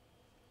him.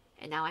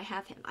 And now I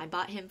have him. I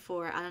bought him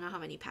for I don't know how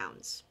many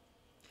pounds.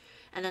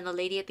 And then the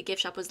lady at the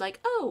gift shop was like,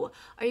 oh,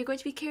 are you going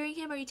to be carrying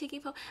him? Are you taking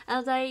him home? And I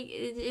was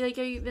like,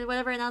 are you,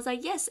 whatever. And I was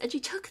like, yes. And she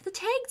took the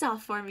tags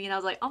off for me. And I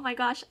was like, oh my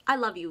gosh, I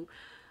love you.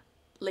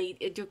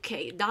 Late,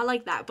 okay, not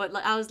like that, but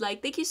I was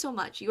like, thank you so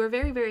much, you are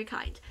very, very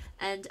kind.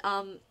 And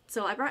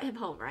so I brought him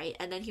home, right?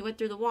 And then he went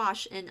through the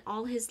wash and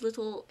all his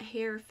little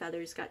hair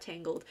feathers got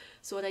tangled.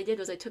 So what I did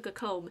was I took a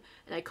comb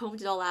and I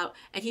combed it all out,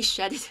 and he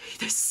shedded.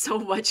 There's so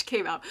much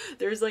came out.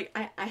 There's like,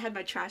 I had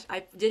my trash,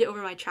 I did it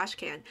over my trash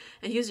can,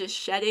 and he was just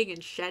shedding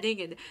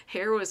and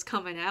hair was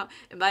coming out,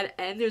 and by the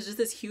end there's just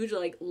this huge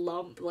like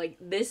lump, like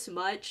this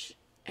much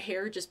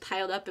hair just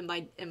piled up in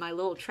my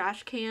little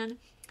trash can.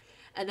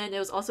 And then it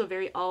was also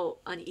very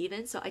all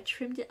uneven, so I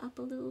trimmed it up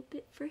a little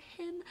bit for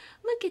him.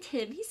 Look at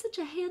him. He's such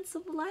a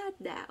handsome lad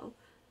now.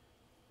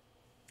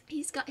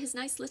 He's got his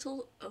nice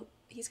little, oh,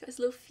 he's got his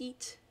little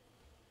feet.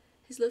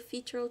 His little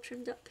feet are all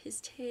trimmed up,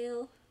 his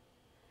tail.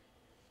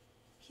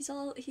 He's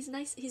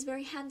nice, he's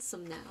very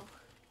handsome now.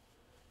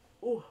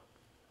 Oh.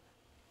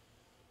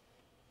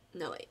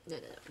 No, wait, no,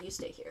 you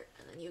stay here,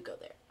 and then you go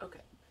there.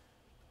 Okay.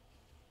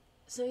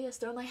 So yes,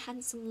 they're my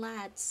handsome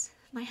lads.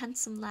 My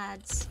handsome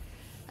lads.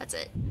 That's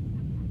it.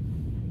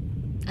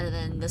 And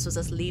then this was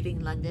us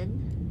leaving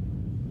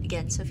London.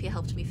 Again, Sophia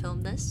helped me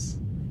film this.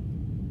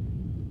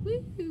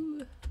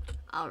 Woo!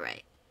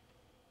 Alright.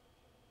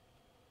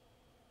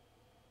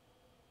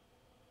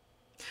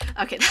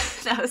 Okay,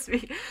 that was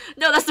me.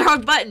 No, that's the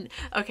wrong button!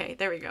 Okay,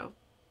 there we go.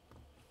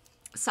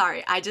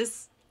 Sorry, I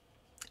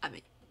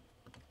mean,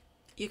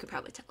 you could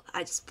probably tell.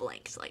 I just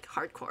blanked, like,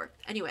 hardcore.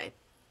 Anyway.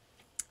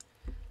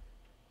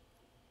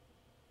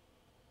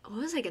 What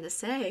was I gonna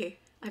say?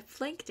 I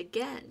blanked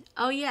again.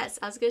 Oh yes,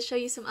 I was gonna show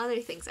you some other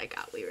things I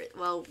got.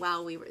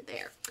 While we were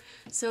there.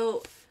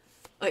 So,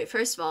 wait.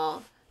 First of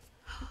all,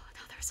 oh,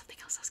 no, there was something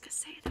else I was gonna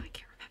say. Now I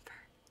can't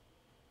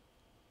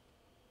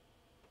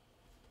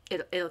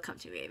remember. It'll come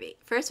to me maybe.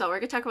 First of all, we're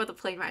gonna talk about the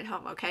plane ride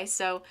home. Okay.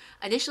 So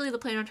initially, the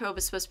plane ride home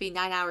was supposed to be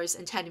 9 hours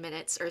and 10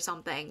 minutes or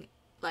something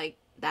like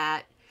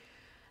that.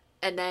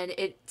 And then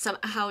it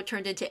somehow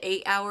turned into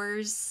 8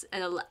 hours,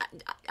 and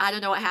I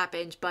don't know what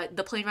happened, but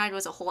the plane ride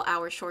was a whole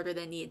hour shorter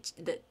than needed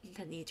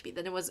to be.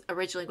 Than it was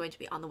originally going to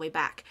be on the way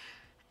back.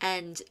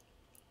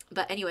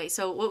 But anyway,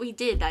 so what we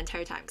did that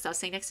entire time, because I was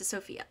sitting next to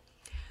Sophia,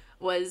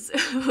 was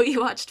we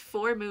watched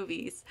 4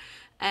 movies,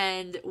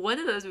 and one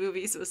of those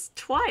movies was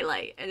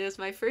Twilight, and it was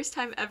my first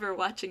time ever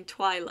watching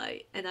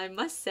Twilight, and I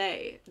must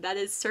say, that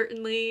is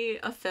certainly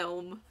a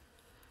film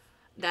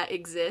that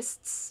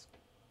exists.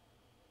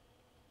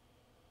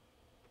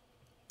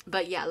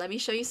 But yeah, let me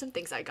show you some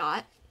things I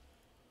got.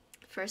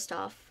 First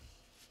off,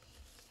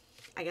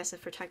 I guess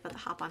if we're talking about the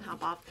hop on,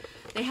 hop off,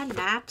 they had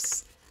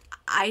maps.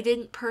 I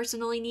didn't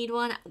personally need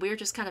one. We were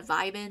just kind of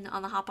vibing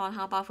on the hop on,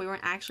 hop off. We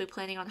weren't actually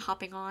planning on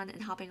hopping on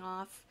and hopping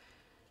off.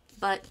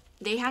 But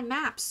they had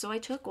maps, so I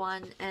took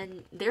one,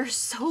 and they're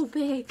so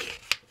big.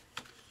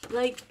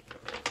 Like,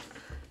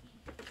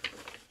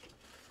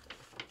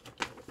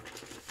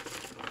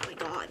 oh my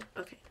god.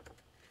 Okay.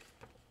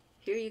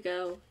 Here you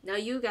go. Now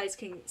you guys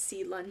can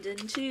see London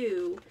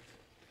too.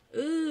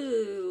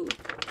 Ooh.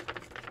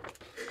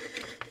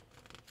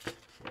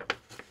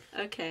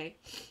 Okay.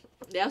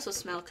 They also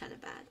smell kind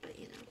of bad, but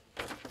you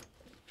know.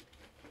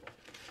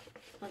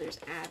 Oh, there's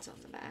ads on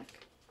the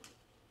back.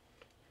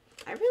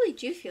 I really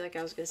do feel like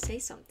I was going to say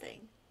something.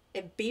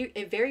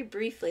 It very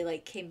briefly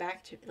like came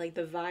back to like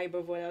the vibe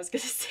of what I was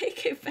going to say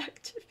came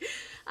back to me.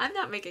 I'm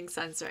not making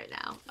sense right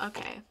now.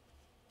 Okay.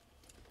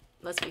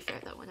 Let's be fair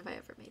though. When have I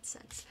ever made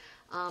sense?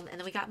 And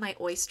then we got my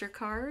Oyster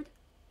card.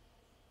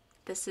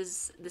 This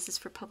is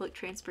for public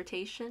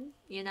transportation.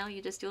 You know,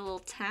 you just do a little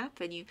tap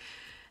and you...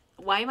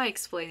 Why am I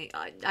explaining?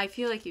 I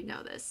feel like you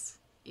know this.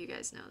 You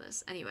guys know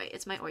this. Anyway,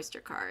 it's my Oyster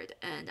card.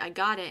 And I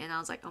got it and I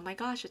was like, oh my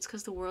gosh, it's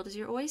because the world is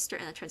your oyster.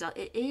 And it turns out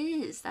it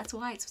is. That's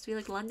why. It's supposed to be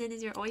like London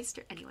is your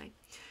oyster. Anyway.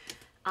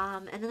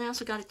 And then I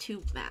also got a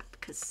tube map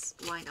because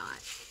why not?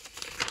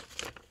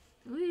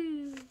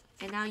 Woo!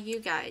 And now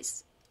you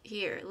guys...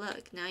 Here,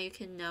 look, now you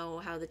can know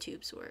how the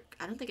tubes work.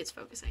 I don't think it's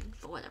focusing,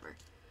 but whatever.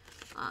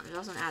 There's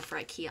also an ad for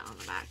IKEA on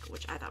the back,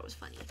 which I thought was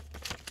funny.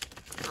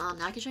 Now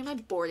I can show you my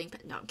boarding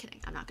pass. No, I'm kidding.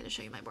 I'm not going to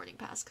show you my boarding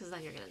pass, because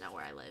then you're going to know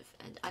where I live,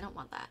 and I don't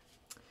want that.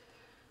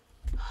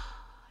 I feel like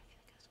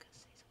I was going to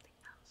say something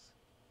else.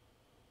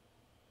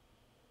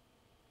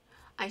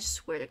 I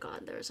swear to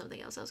God, there was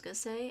something else I was going to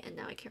say, and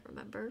now I can't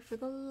remember for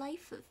the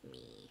life of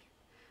me.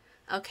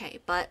 Okay,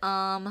 but,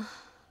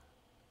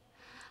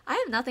 I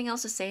have nothing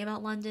else to say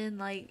about London.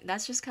 Like,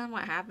 that's just kind of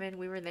what happened.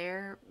 We were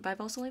there, but I've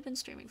also only been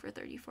streaming for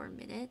 34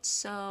 minutes,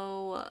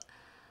 so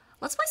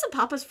let's play some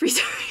Papa's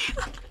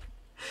Freezeria.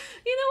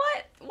 You know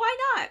what? Why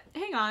not?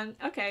 Hang on.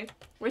 Okay,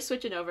 we're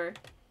switching over.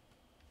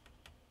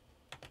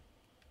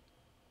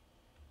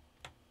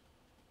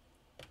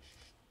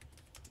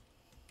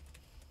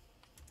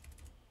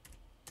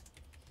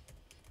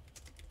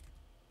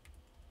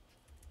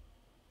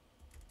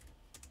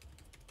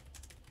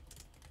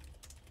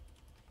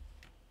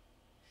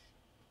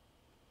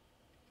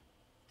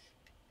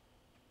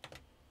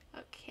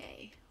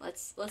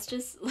 let's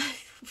just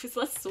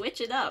let's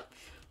switch it up.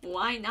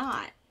 Why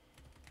not?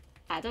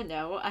 I don't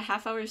know. A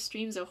half-hour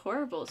stream's a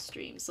horrible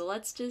stream, so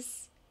let's do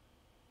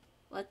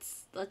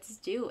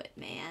it,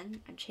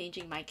 man. I'm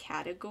changing my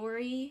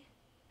category.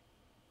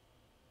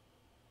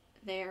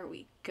 There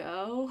we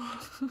go.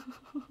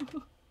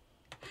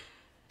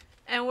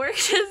 And we're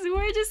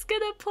just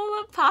gonna pull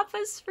up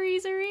Papa's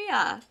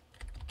Freezeria.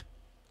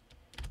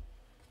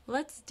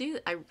 Let's do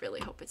I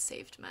really hope it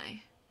saved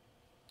my.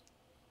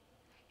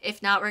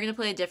 If not, we're gonna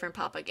play a different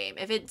Papa game.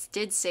 If it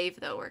did save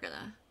though, we're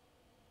gonna.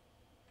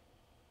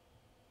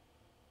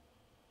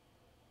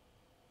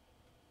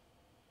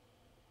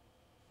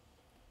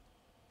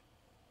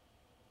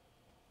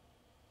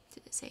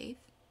 Did it save?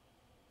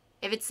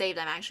 If it saved,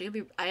 I'm actually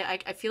gonna be.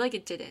 I feel like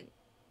it didn't.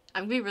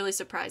 I'm gonna be really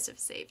surprised if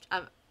it saved.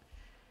 I'm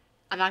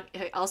not.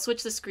 I'll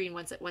switch the screen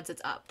once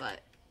it's up,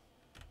 but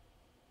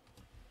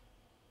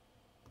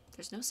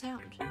there's no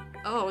sound.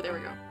 Oh, there we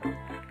go.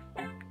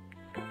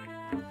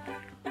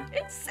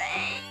 It's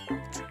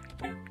saved.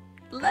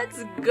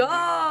 Let's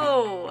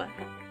go.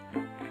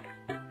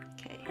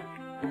 Okay.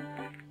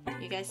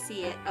 You guys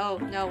see it? Oh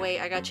no, wait.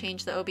 I gotta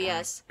change the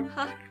OBS.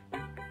 Huh.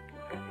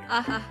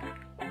 Uh-huh.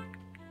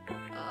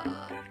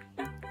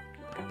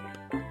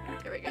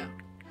 There we go.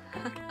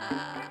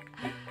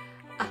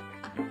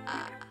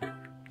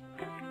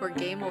 Where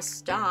game will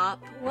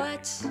stop.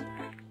 What?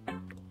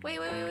 Wait.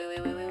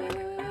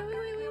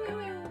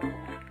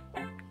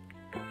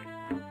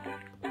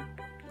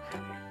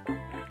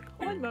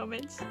 One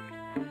moment.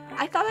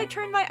 I thought I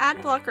turned my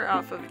ad blocker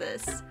off of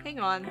this. Hang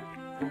on.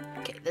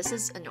 Okay, this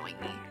is annoying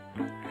me.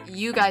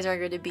 You guys are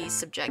going to be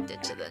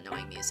subjected to the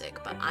annoying music,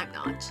 but I'm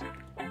not.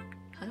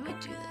 How do I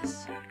do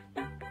this?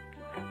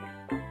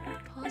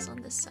 Pause on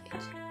this site.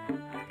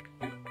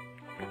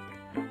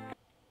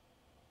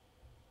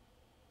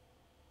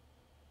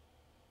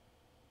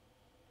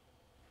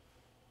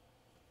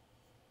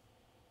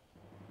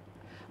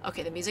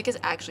 Okay, the music is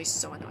actually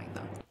so annoying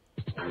though.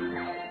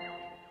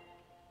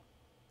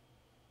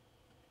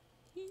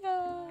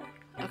 Yeah.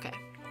 Okay.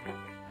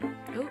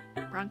 Oh,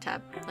 wrong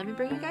tab. Let me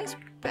bring you guys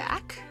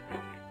back.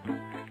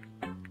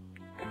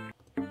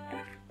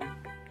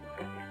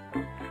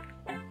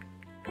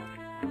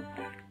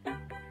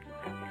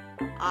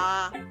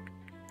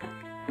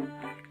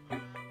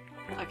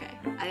 Okay,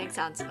 I think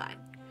sounds fine.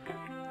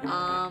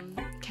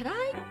 Can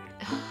I?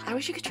 I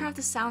wish you could turn off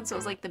the sound so it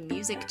was like the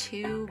music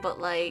too, but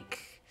like,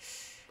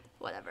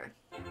 whatever.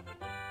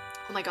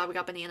 Oh my god, we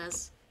got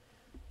bananas.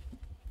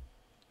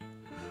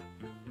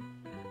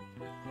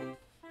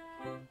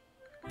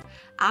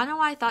 I don't know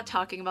why I thought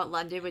talking about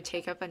London would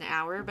take up an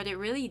hour, but it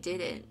really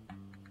didn't.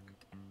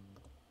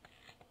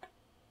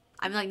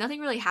 I mean, like, nothing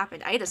really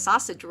happened. I ate a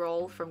sausage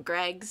roll from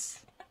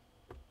Greg's.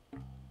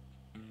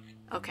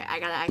 Okay, I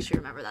gotta actually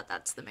remember that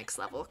that's the mix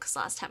level, because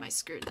last time I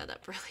screwed that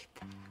up really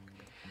bad.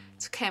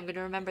 It's okay, I'm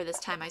gonna remember this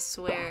time, I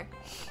swear.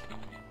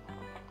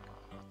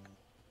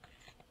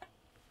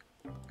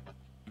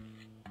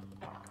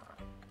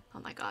 Oh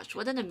my gosh,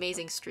 what an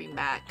amazing stream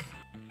back.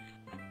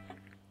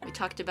 We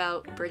talked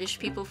about British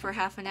people for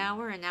half an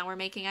hour, and now we're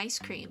making ice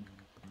cream.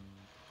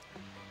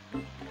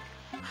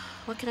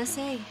 What can I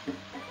say?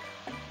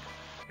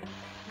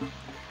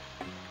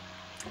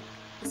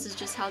 This is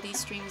just how these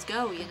streams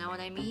go, you know what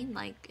I mean?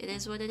 Like, it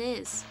is what it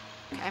is.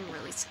 Okay, I'm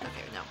really...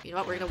 Okay, no. You know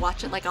what? We're gonna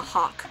watch it like a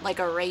hawk, like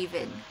a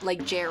raven,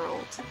 like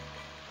Gerald.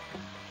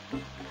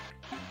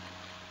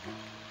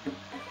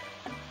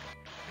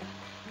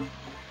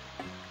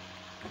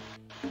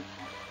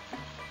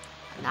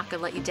 I'm not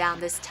gonna let you down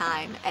this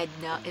time,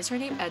 Edna. Is her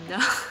name Edna?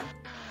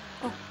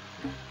 Oh.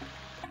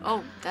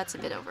 Oh, that's a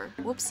bit over.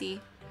 Whoopsie.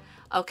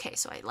 Okay,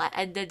 so I let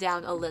Edna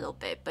down a little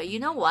bit. But you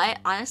know what?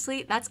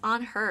 Honestly, that's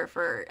on her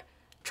for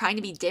trying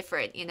to be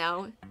different, you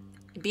know?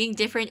 Being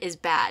different is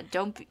bad.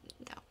 Don't be...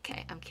 No,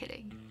 okay, I'm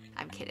kidding.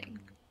 I'm kidding.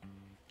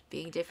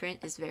 Being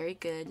different is very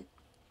good.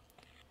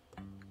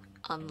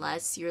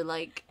 Unless you're,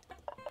 like,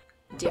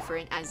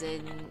 different as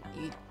in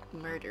you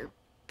murder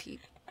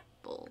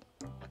people.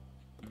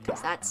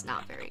 Because that's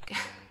not very good.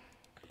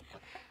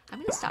 I'm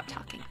gonna stop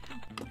talking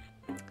now.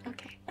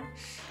 Okay.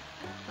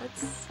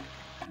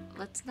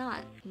 Let's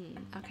not.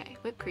 Okay,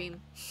 whipped cream.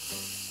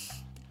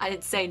 I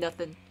didn't say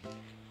nothing.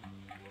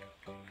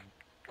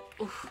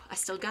 Oof, I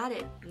still got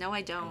it. No,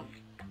 I don't.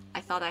 I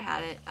thought I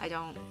had it. I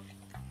don't.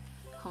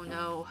 Oh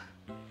no.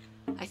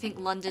 I think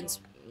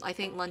London's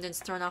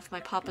thrown off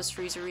my Papa's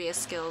Freezeria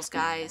skills,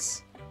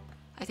 guys.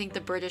 I think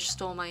the British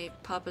stole my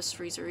Papa's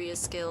Freezeria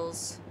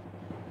skills.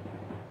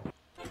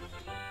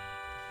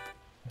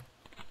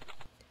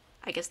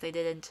 I guess they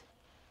didn't.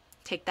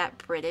 Take that,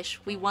 British.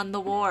 We won the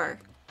war.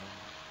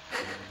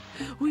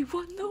 We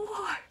won the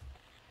war.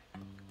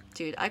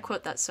 Dude, I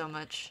quote that so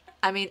much.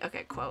 I mean,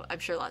 okay, quote. I'm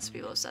sure lots of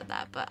people have said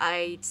that, but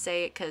I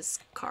say it because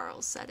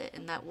Carl said it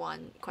in that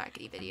one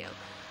Quackity video.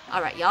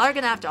 Alright, y'all are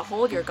gonna have to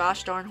hold your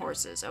gosh darn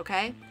horses,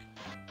 okay?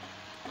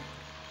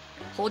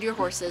 Hold your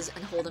horses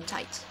and hold them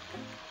tight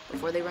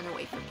before they run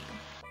away from you.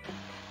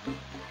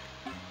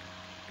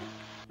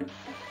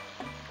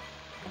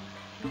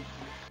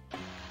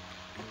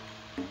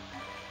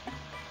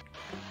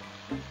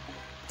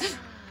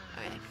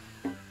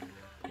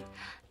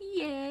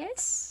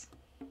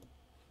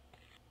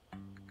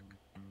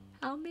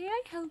 How may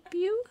I help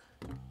you?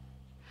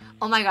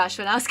 Oh my gosh,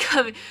 when I was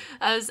coming,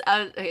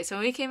 okay, so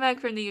when we came back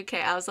from the UK,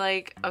 I was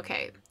like,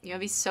 okay, you know,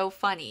 it'd be so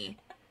funny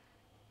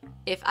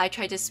if I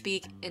tried to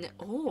speak in,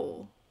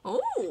 oh,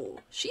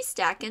 she's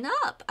stacking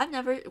up.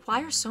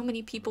 Why are so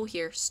many people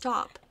here?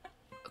 Stop.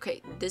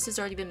 Okay, this has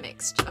already been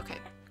mixed. Okay.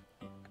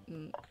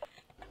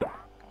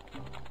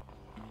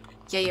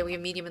 Yeah, we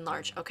have medium and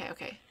large.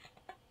 Okay.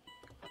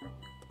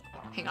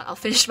 Hang on, I'll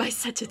finish my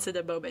sentence in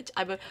a moment.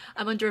 I'm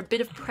under a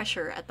bit of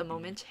pressure at the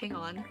moment. Hang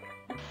on.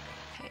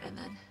 Okay, and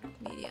then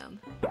medium.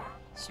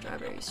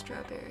 Strawberry.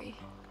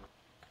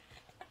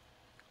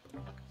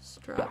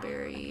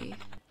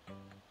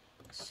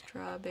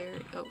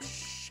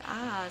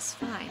 Oh, it's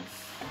fine.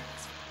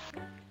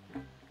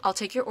 I'll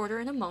take your order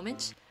in a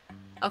moment.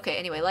 Okay,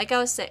 anyway, like I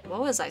was saying,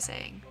 what was I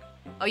saying?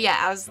 Oh yeah,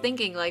 I was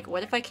thinking, like,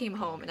 what if I came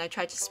home and I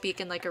tried to speak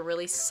in, like, a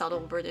really subtle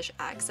British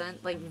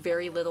accent? Like,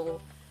 very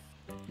little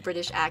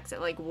British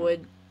accent, like,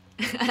 would...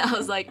 And I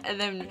was like, and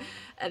then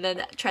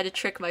try to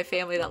trick my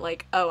family that,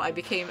 like, oh, I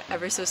became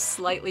ever so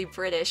slightly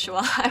British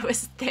while I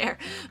was there.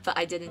 But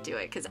I didn't do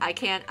it, because I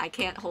can't I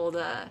can't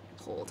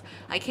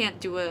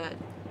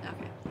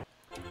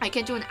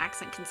do an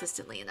accent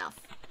consistently enough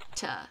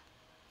to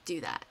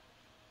do that.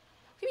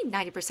 Maybe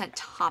 90%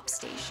 top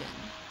station.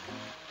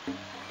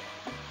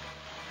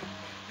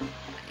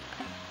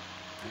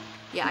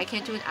 Yeah, I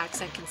can't do an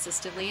accent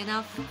consistently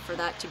enough for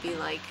that to be,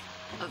 like,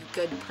 a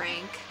good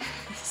prank.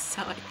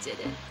 So I did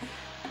it.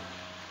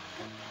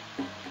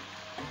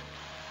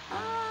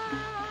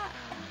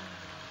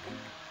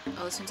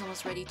 Oh, this one's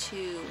almost ready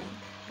too.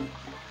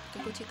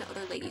 Gotta go take the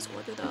other lady's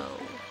order though.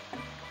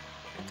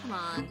 Come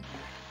on.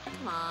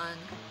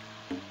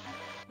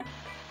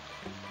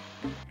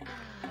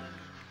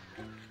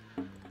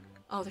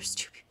 Oh, there's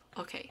 2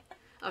 people.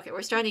 Okay,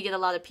 we're starting to get a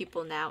lot of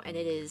people now, and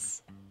it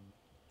is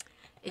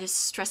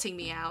stressing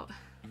me out.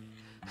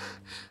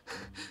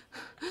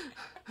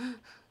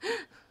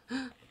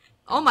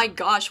 Oh my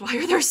gosh, why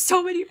are there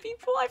so many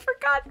people? I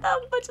forgot how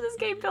much this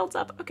game builds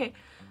up. Okay.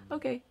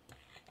 Breathe.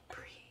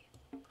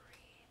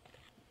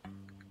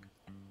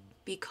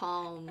 Be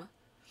calm.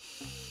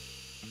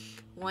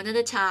 One at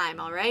a time,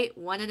 alright?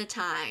 One at a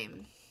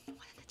time.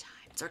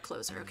 It's our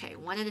closer. Okay,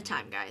 one at a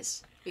time,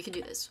 guys. We can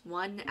do this.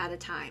 One at a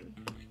time.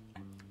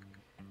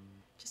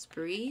 Just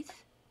breathe.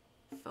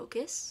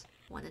 Focus.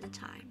 One at a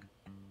time.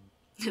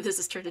 This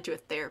has turned into a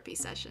therapy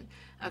session.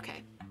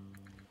 Okay.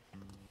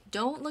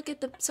 Don't look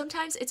at the...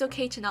 Sometimes it's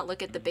okay to not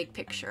look at the big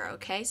picture,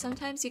 okay?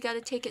 Sometimes you gotta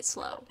take it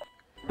slow.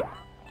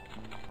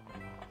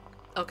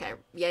 Okay,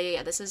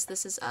 yeah. This is,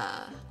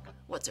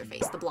 what's her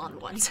face? The blonde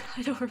ones.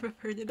 I don't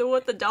remember. The one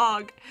with the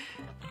dog.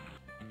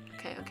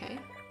 Okay.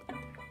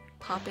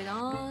 Pop it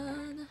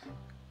on.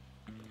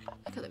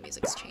 Look how the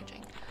music's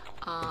changing.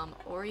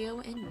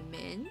 Oreo and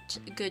mint.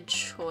 Good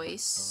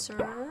choice,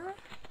 sir.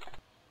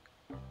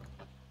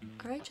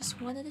 Alright, just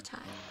one at a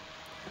time.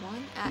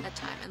 One at a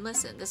time. And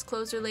listen, this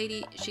closer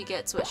lady, she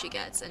gets what she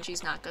gets, and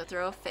she's not gonna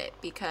throw a fit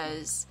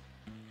because,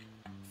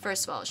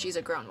 first of all, she's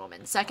a grown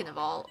woman. Second of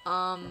all,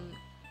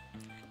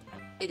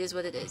 it is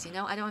what it is, you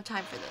know? I don't have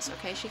time for this,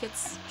 okay? She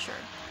gets... Sure.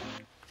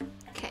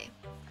 Okay.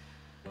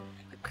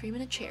 Whipped cream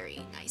and a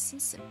cherry. Nice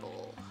and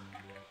simple.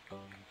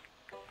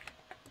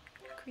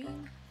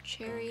 Cream,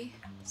 cherry,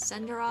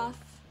 send her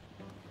off.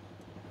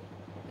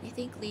 What do you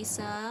think,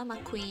 Lisa? My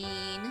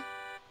queen.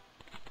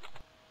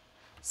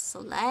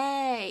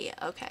 Slay!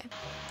 Okay.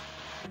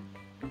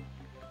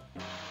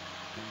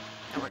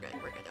 Oh, we're good,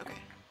 okay.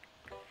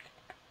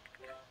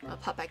 I'll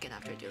pop back in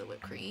after I do the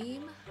whipped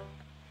cream.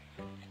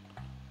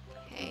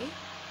 Okay.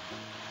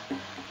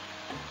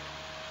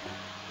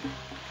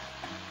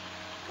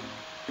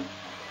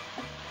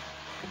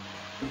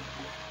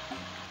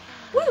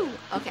 Woo!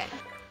 Okay.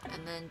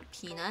 And then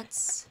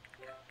peanuts.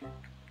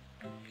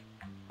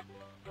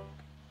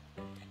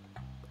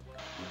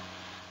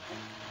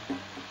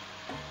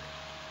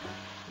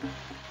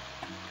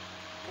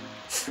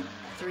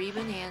 Three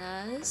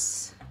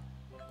bananas.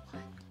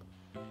 1,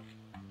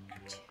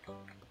 2.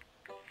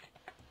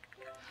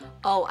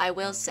 Oh, I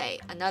will say,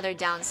 another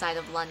downside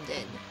of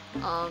London.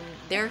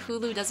 Their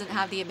Hulu doesn't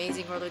have the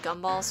Amazing World of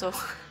Gumball, so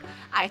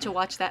I had to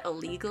watch that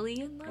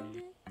illegally in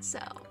London. So,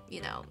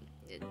 you know,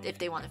 if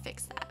they want to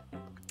fix that.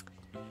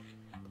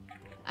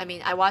 I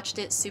mean, I watched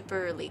it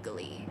super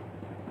legally.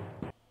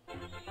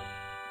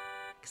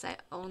 Because I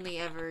only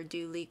ever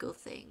do legal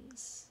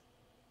things.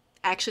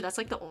 Actually, that's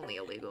like the only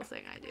illegal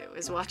thing I do,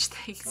 is watch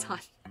things on...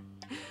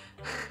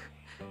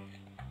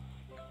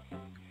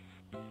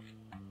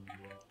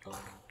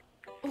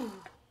 Ooh.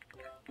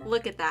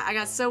 Look at that. I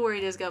got so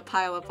worried it was gonna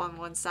pile up on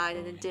one side,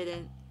 and it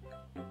didn't.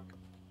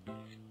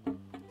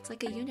 It's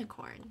like a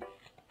unicorn.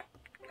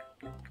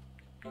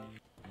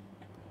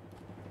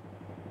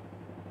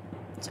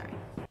 Sorry.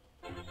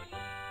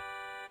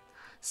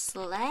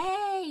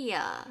 Slay!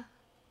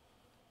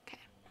 Okay.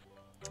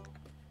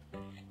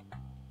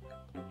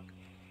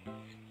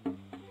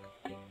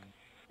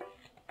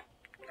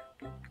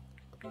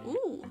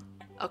 Ooh.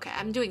 Okay,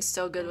 I'm doing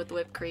so good with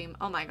whipped cream.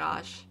 Oh my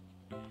gosh.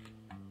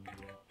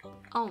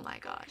 Oh my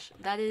gosh.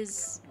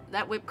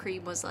 That whipped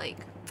cream was like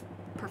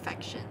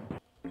perfection.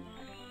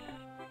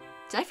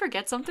 Did I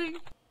forget something?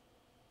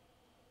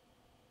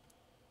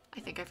 I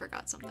think I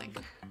forgot something.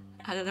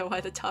 I don't know why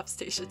the top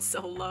station's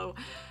so low.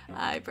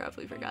 I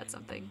probably forgot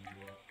something.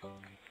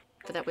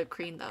 But that whipped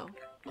cream though.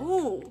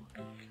 Ooh!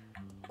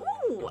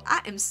 Ooh!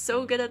 I am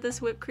so good at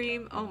this whipped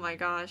cream. Oh my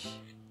gosh.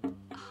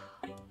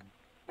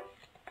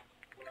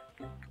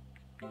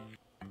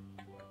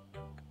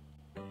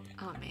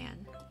 Oh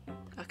man.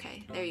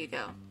 Okay, there you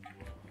go.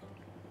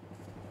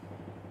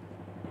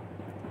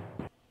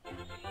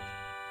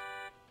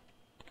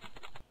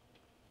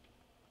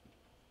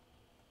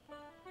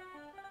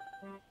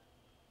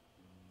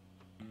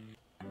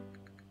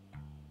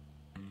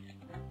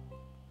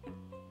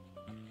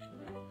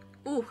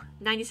 Ooh,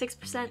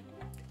 96%.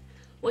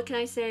 What can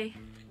I say?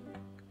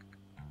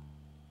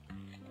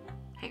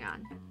 Hang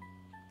on.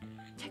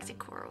 Texas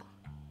coral.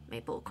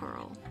 Maple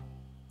coral.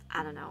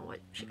 I don't know what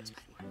she goes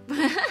by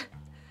more.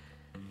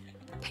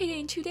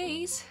 Payday in 2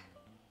 days.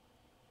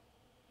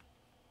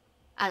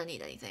 I don't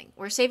need anything.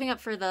 We're saving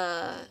up for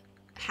the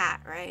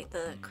hat, right?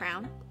 The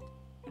crown.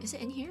 Is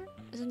it in here?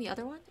 Is it in the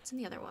other one? It's in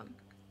the other one.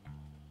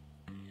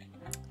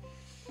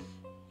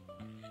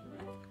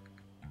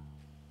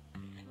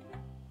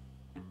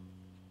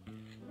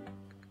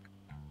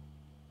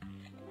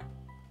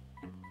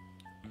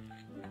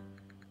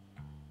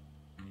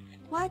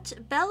 What?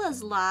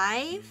 Bella's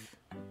live?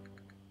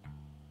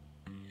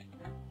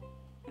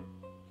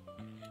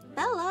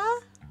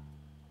 Bella?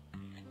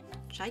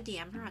 Should I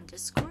DM her on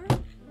Discord?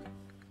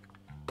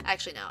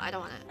 Actually, no, I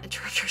don't want to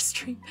interrupt her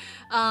stream.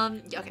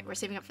 Okay, we're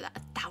saving up for that.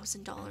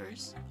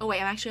 $1,000. Oh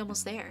wait, I'm actually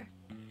almost there.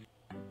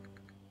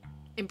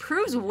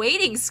 Improves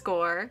waiting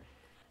score?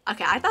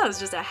 Okay, I thought it was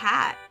just a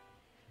hat.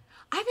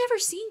 I've never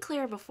seen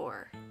Claire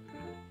before.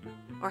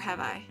 Or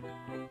have I?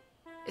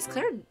 Is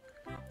Claire...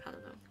 I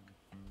don't know.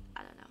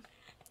 I don't know.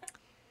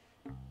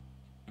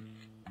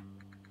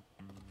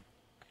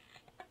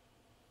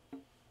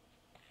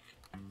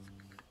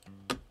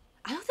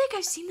 I don't think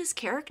I've seen this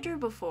character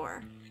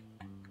before.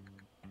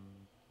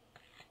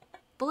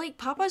 But like,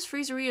 Papa's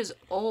Freezeria is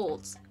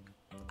old.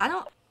 I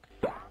don't...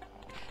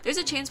 There's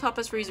a chance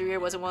Papa's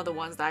Freezeria wasn't one of the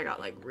ones that I got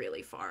like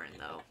really far in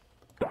though.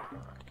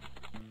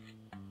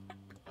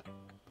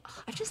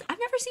 I've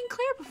never seen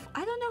Claire before.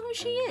 I don't know who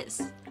she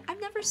is. I've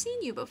never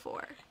seen you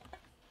before.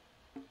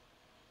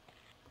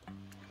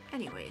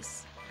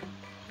 Anyways.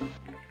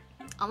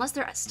 Unless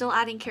they're still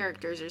adding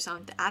characters or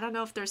something. I don't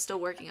know if they're still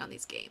working on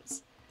these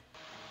games.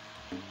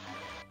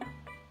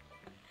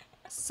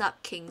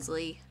 Sup,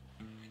 Kingsley.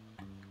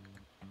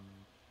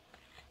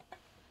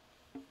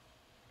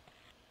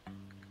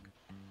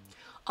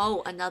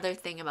 Oh, another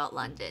thing about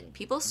London.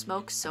 People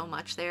smoke so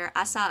much there.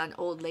 I saw an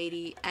old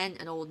lady and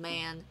an old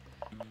man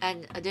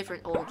and a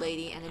different old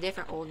lady and a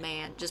different old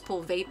man just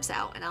pull vapes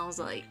out, and I was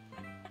like,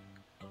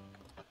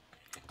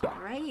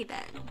 alrighty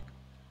then.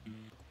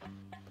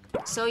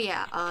 So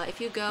yeah, if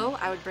you go,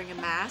 I would bring a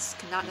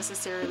mask. Not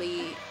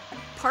necessarily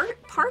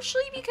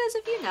partially because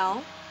of, you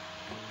know,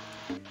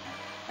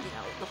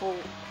 the whole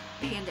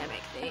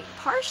pandemic thing.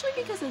 Partially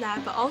because of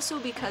that, but also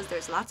because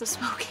there's lots of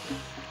smoking.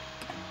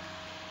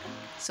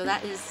 So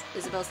that is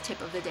Isabel's tip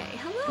of the day.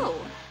 Hello!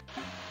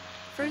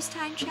 First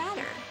time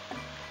chatter.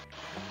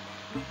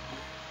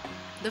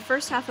 The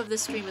first half of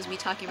this stream was me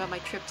talking about my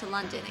trip to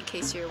London, in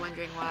case you're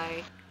wondering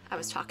why I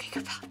was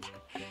talking about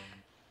that.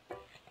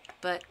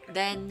 But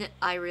then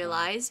I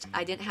realized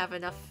I didn't have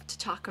enough to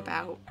talk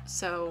about,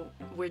 so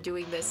we're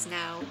doing this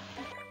now.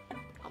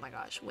 Oh my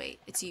gosh, wait,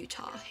 it's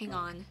Utah. Hang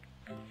on.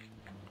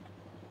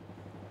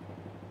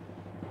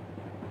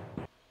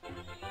 Oh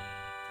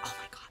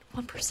my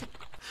god, 1%.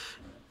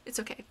 It's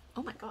okay.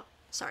 Oh my god.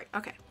 Sorry.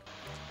 Okay.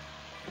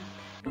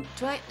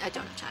 I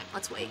don't have time.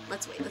 Let's wait.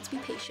 Let's wait. Let's be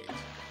patient.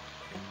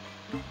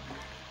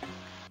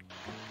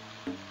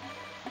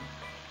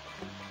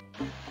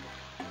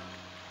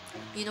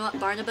 You know what,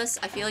 Barnabas?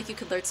 I feel like you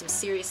could learn some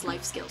serious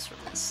life skills from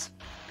this.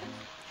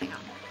 Hang on.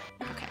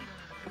 Okay.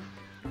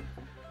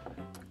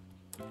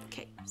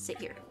 Okay, sit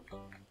here.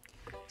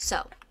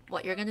 So,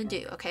 what you're gonna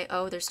do, okay?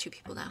 Oh, there's 2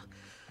 people now.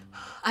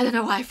 I don't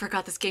know why I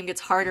forgot this game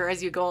gets harder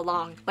as you go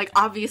along. Like,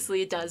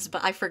 obviously it does,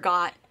 but I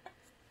forgot.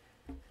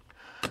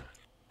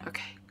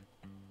 Okay.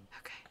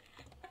 Okay.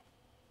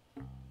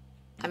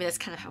 I mean, that's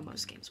kind of how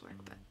most games work,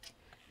 but...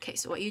 Okay,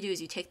 so what you do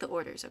is you take the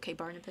orders, okay,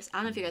 Barnabas? I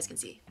don't know if you guys can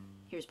see.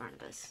 Here's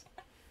Barnabas.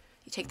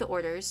 You take the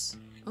orders.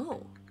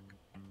 Oh.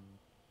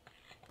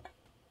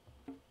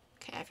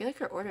 Okay, I feel like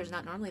her order is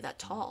not normally that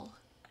tall.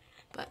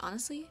 But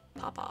honestly,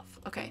 pop off.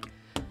 Okay.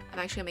 I'm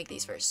actually gonna make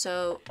these first.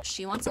 So,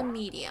 she wants a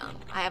medium.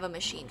 I have a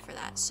machine for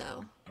that,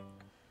 so...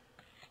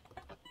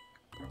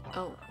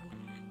 Oh.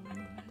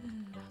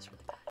 That was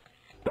really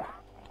bad.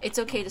 It's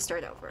okay to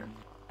start over.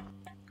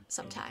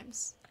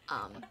 Sometimes.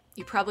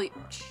 You probably...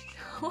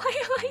 Why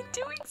am I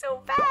doing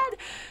so bad?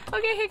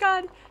 Okay, hey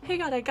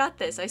God, I got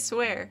this, I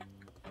swear.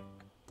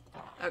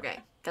 Okay,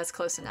 that's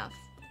close enough.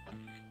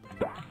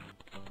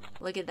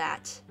 Look at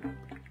that.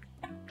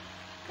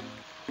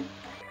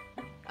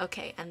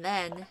 Okay, and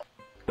then...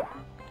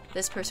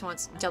 This person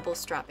wants double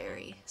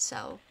strawberry,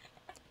 so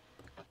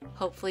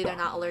hopefully they're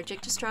not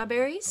allergic to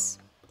strawberries,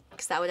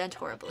 because that would end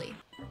horribly.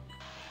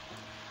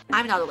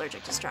 I'm not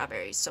allergic to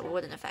strawberries, so it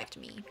wouldn't affect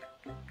me.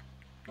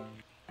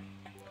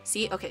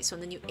 See? Okay, so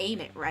then you aim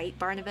it, right,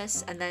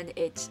 Barnabas? And then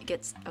it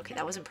gets... Okay,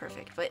 that wasn't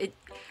perfect, but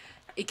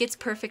it gets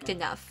perfect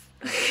enough.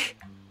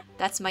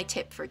 That's my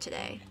tip for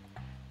today.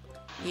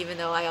 Even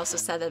though I also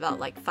said about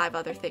like 5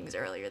 other things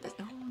earlier.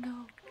 Oh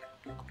no.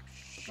 Oh,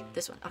 shh.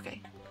 This one,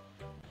 okay.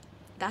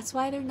 That's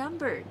why they're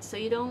numbered, so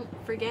you don't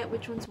forget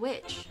which one's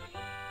which.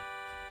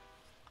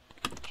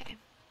 Okay.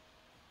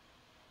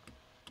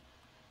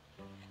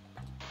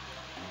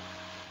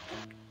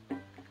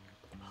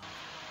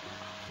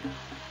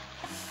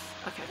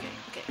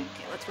 Okay.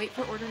 Let's wait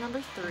for order number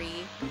 3,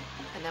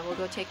 and then we'll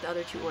go take the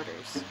other 2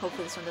 orders.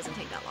 Hopefully this one doesn't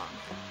take that long.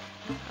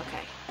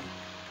 Okay.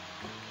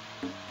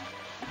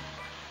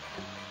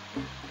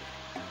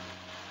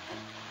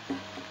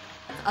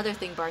 The other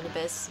thing,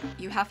 Barnabas,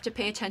 you have to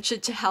pay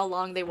attention to how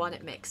long they want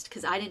it mixed,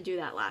 because I didn't do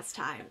that last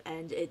time,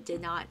 and it did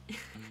not,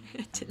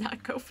 it did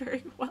not go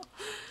very well.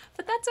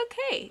 But that's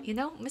okay, you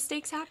know,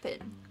 mistakes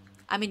happen.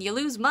 I mean, you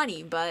lose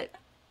money, but...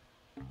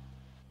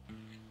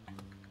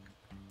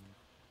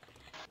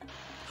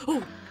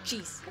 Oh,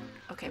 jeez.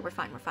 Okay, we're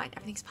fine,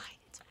 everything's fine.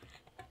 It's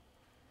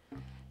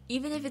fine.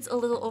 Even if it's a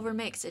little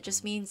overmixed, it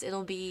just means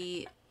it'll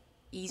be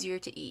easier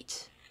to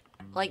eat.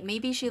 Like,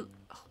 maybe she... Oh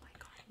my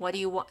god. What do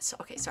you want? So,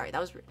 okay, sorry, that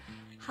was...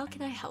 How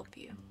can I help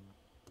you?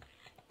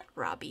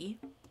 Robbie.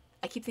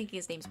 I keep thinking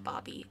his name's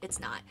Bobby. It's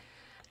not.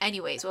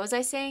 Anyways, what was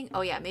I saying?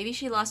 Oh yeah, maybe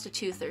she lost a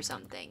tooth or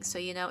something. So,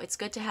 you know, it's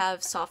good to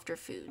have softer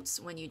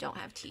foods when you don't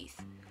have teeth.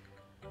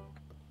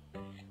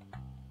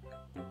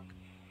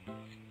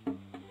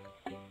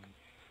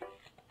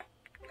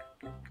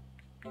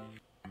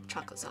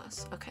 Chocolate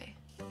sauce. Okay.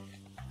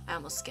 I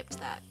almost skipped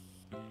that.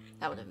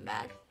 That would have been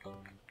bad.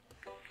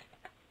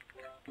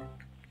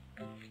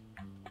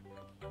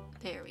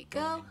 There we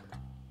go.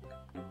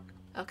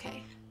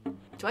 Okay.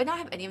 Do I not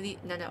have any of the...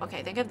 No. Okay,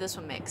 I think I have this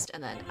one mixed,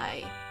 and then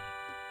I...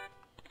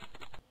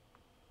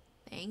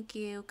 Thank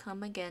you.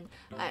 Come again.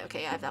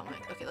 Okay, I have that one.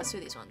 Okay, let's do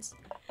these ones.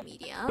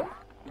 Medium.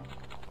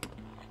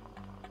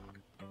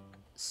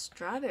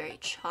 Strawberry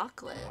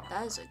chocolate.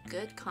 That is a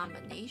good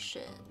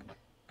combination.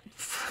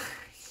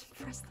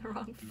 Press the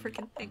wrong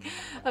freaking thing.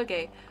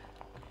 Okay.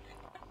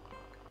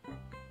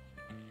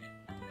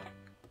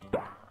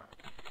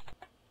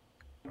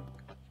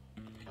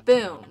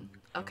 Boom.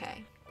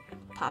 Okay.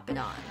 Pop it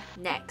on.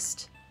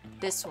 Next.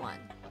 This one.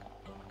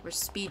 We're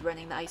speed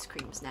running the ice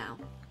creams now.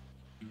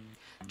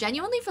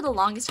 Genuinely, for the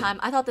longest time,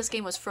 I thought this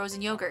game was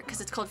frozen yogurt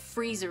because it's called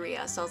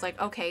Freezeria. So I was like,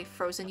 okay,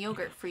 frozen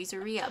yogurt,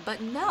 Freezeria.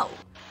 But no,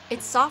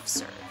 it's soft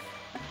serve.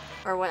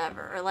 Or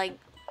whatever. Or like,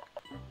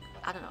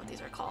 I don't know what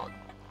these are called.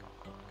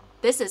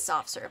 This is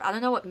soft serve. I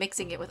don't know what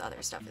mixing it with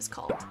other stuff is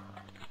called. Oh,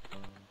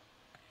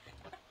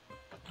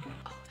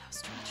 that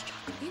was too much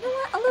chocolate. You know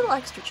what? A little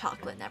extra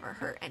chocolate never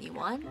hurt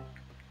anyone.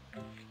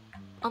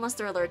 Unless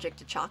they're allergic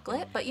to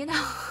chocolate, but you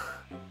know.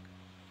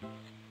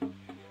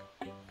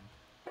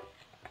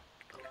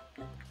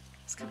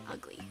 It's kind of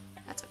ugly.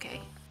 That's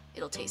okay.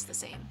 It'll taste the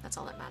same. That's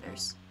all that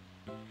matters.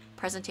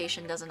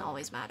 Presentation doesn't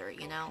always matter,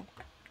 you know?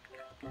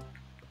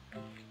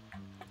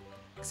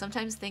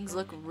 Sometimes things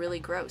look really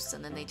gross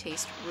and then they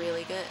taste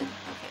really good.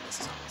 Okay,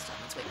 this is almost done.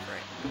 Let's wait for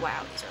it.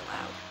 Wow, these are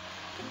loud.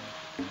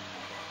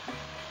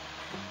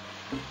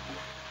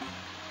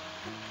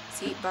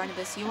 See,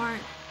 Barnabas, you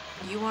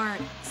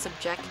aren't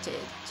subjected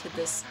to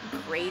this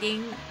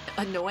grating,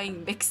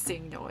 annoying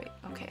mixing noise.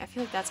 Okay, I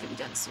feel like that's gonna be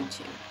done soon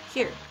too.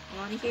 Here, you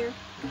wanna hear?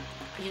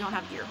 You don't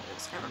have ear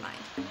holes, never mind.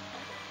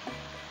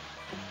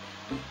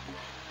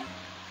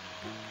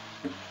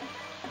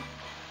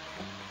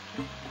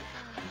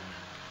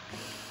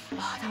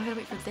 Oh, now I gotta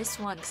wait for this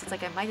one, because it's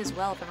like I might as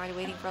well if I'm already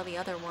waiting for all the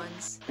other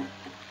ones.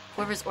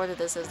 Whoever's ordered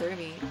this is,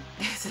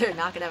 they're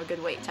not gonna have a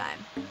good wait time.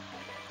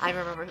 I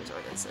remember whose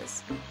order this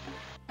is.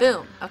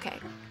 Boom, okay.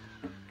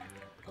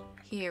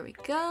 Here we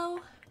go.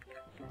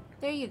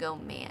 There you go,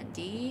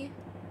 Mandy.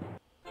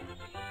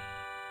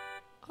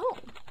 Oh,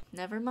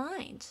 never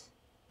mind.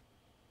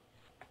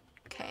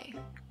 Okay.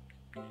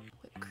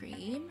 Whipped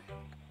cream.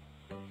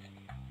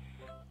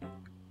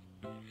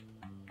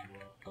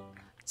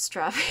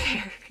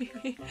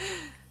 Strawberry.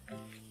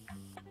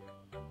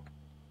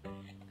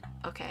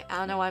 Okay, I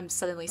don't know why I'm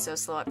suddenly so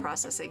slow at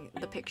processing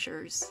the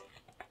pictures.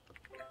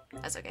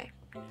 That's okay.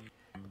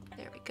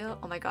 There we go.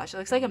 Oh my gosh, it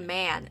looks like a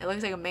man. It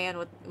looks like a man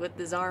with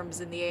his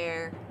arms in the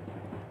air.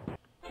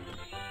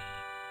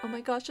 Oh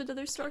my gosh,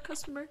 another star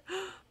customer.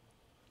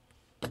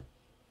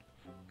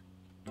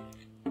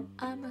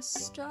 I'm a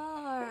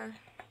star.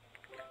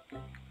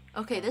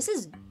 Okay, this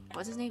is...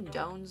 What's his name?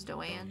 Doan?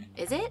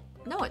 Is it?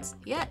 No, it's...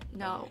 Yeah,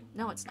 no.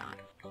 No, it's not.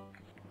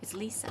 It's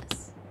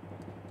Lisa's.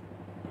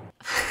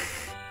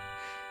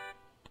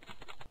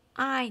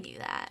 I knew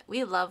that.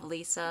 We love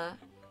Lisa.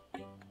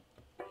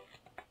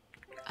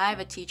 I have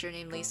a teacher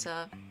named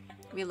Lisa.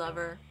 We love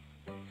her.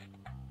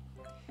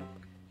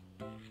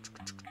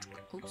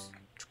 Oops.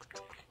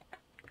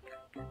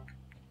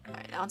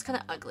 Alright, that one's kind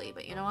of ugly,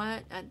 but you know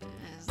what? That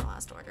is the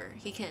last order.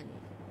 He can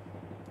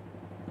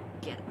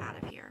get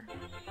out of here.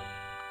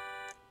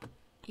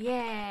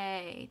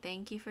 Yay!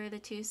 Thank you for the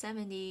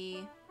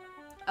 270.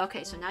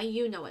 Okay, so now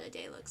you know what a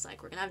day looks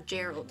like. We're gonna have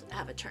Gerald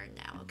have a turn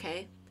now,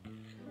 okay?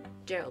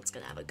 Gerald's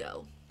gonna have a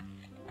go.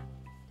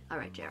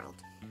 Alright, Gerald.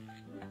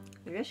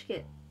 Maybe I should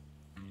get...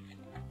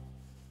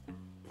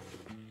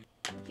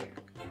 Here.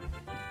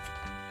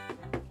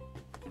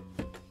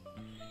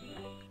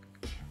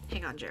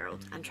 Hang on,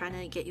 Gerald. I'm trying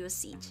to get you a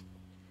seat.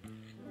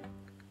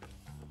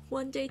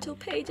 One day till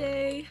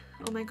payday.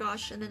 Oh my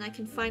gosh, and then I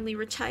can finally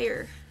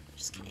retire.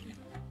 Just kidding.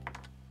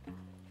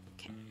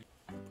 Okay.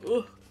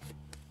 Ugh.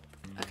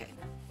 Okay.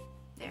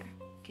 There.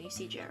 Can you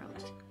see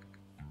Gerald?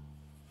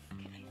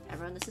 Okay.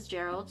 Everyone, this is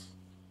Gerald.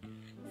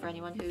 For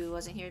anyone who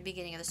wasn't here at the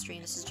beginning of the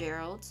stream, this is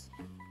Gerald.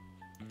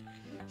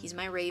 He's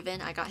my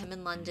raven. I got him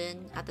in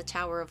London, at the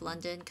Tower of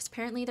London, because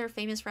apparently they're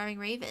famous for having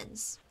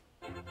ravens.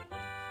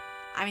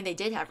 I mean, they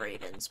did have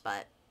ravens,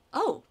 but...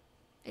 Oh!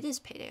 It is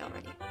payday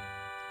already.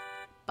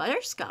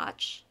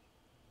 Butterscotch?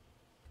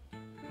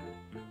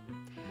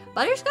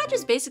 Butterscotch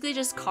is basically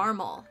just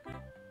caramel.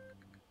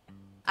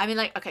 I mean,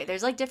 like, okay,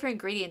 there's like different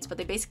ingredients, but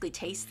they basically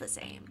taste the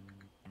same.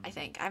 I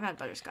think. I haven't had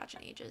butterscotch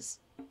in ages.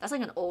 That's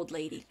like an old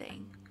lady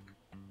thing.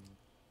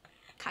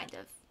 Kind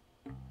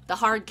of. The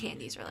hard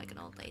candies are like an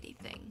old lady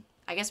thing.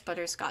 I guess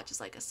butterscotch is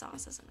like a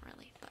sauce, isn't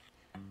really, but...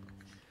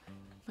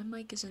 My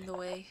mic is in the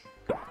way.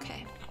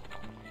 Okay.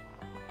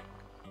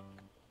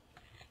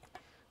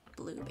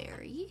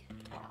 Blueberry.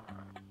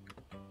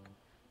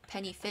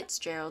 Penny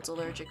Fitzgerald's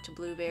allergic to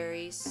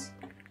blueberries.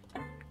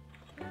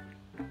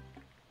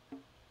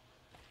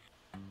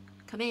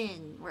 Come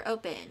in, we're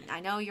open.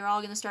 I know you're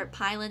all gonna start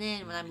piling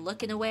in when I'm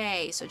looking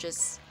away, so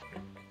just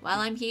while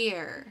I'm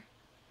here.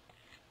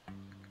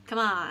 Come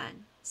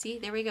on. See,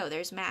 there we go,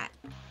 there's Matt.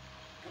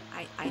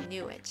 I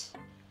knew it.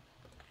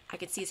 I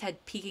could see his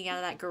head peeking out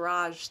of that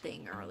garage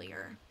thing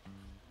earlier.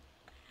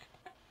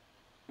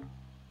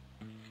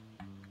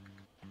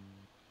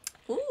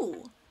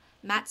 Ooh,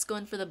 Matt's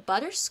going for the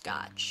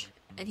butterscotch,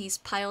 and he's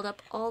piled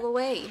up all the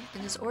way in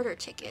his order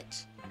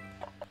ticket.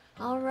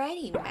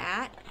 Alrighty,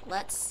 Matt,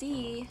 let's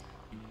see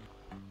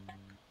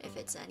if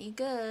it's any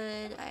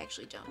good. I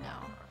actually don't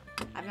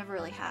know. I've never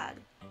really had.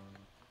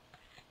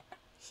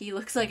 He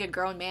looks like a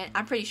grown man.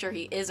 I'm pretty sure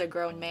he is a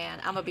grown man.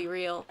 I'm gonna be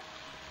real.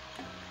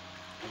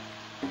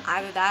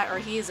 Either that or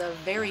he is a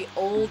very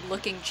old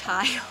looking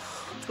child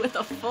with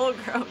a full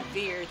grown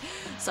beard.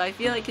 So I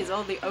feel like his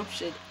only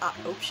option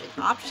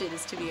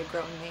is to be a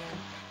grown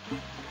man.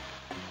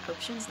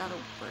 Option's not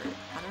a word.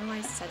 I don't know why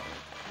I said it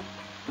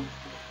like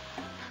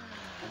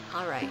that.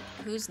 Alright,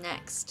 who's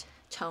next?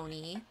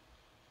 Tony.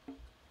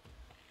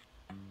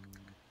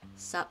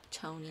 Sup,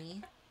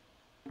 Tony.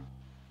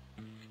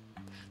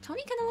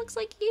 Tony kinda looks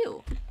like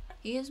you.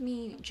 He gives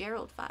me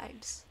Gerald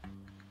vibes.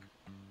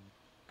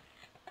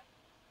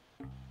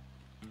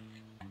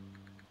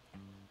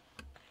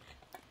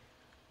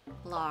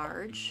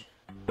 Large.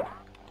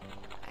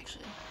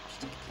 Actually,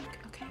 just take a peek.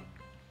 Okay.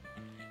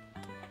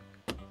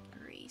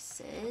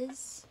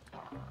 Reese's.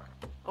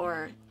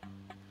 Or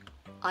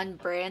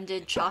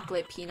unbranded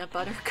chocolate peanut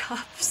butter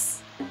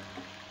cups.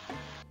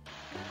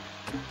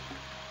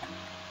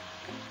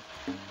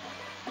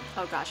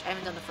 Oh gosh, I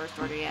haven't done the first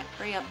order yet.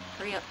 Hurry up,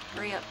 hurry up,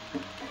 hurry up.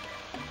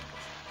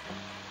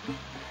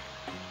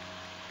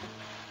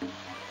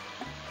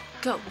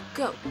 Go,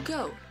 go,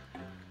 go!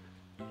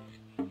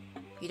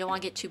 You don't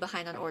want to get too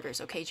behind on orders,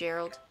 okay,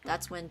 Gerald?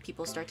 That's when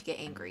people start to get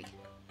angry.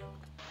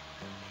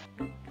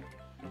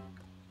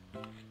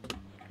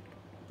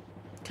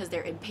 Because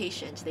they're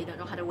impatient. They don't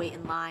know how to wait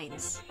in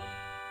lines.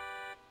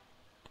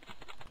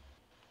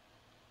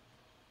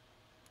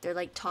 They're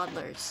like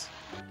toddlers.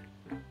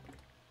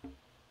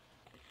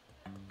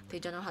 They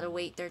don't know how to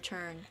wait their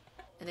turn.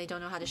 And they don't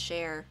know how to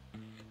share.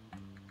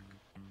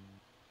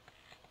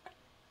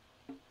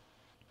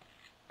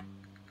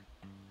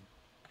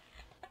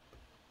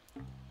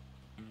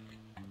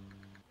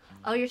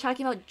 Oh, you're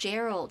talking about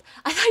Gerald.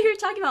 I thought you were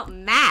talking about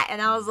Matt, and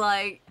I was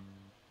like,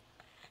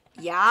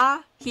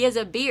 yeah, he has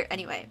a beard.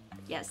 Anyway,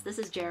 yes, this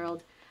is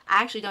Gerald.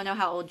 I actually don't know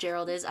how old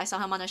Gerald is. I saw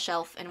him on a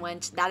shelf and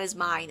went, that is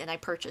mine, and I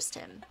purchased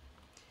him.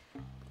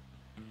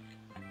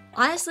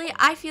 Honestly,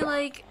 I feel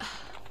like,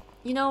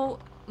 you know,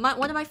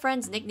 one of my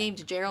friends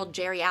nicknamed Gerald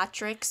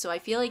Geriatric, so I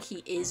feel like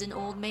he is an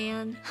old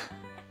man.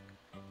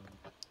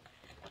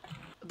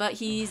 But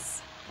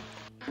he's...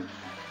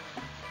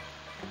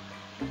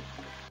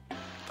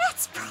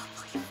 That's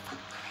probably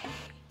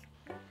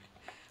fine.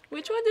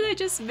 Which one did I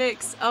just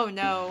mix? Oh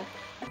no.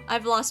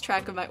 I've lost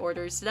track of my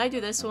orders. Did I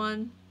do this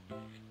one?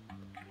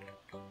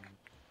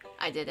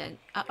 I didn't.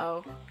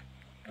 Uh-oh.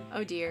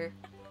 Oh dear.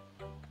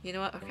 You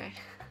know what? Okay.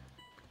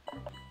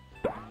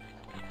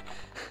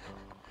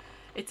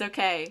 It's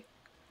okay.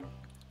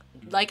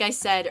 Like I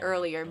said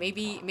earlier,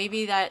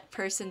 maybe that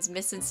person's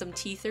missing some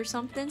teeth or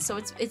something, so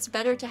it's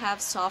better to have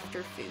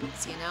softer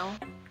foods, you know?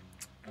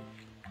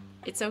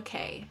 It's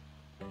okay.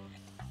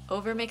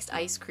 Overmixed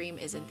ice cream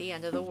isn't the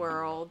end of the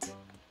world.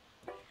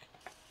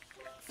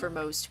 for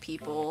most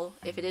people.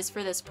 If it is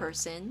for this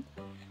person,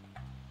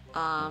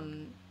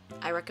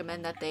 I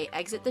recommend that they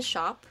exit the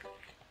shop,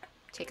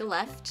 take a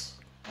left,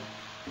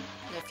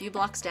 and a few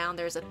blocks down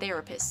there's a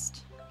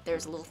therapist.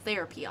 There's a little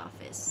therapy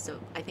office, so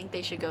I think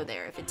they should go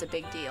there if it's a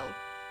big deal.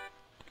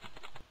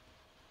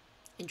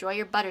 Enjoy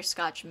your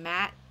butterscotch,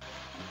 Matt.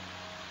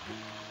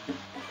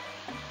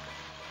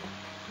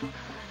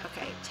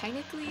 Okay,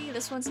 technically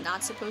this one's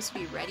not supposed to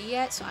be ready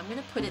yet, so I'm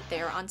gonna put it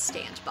there on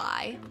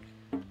standby.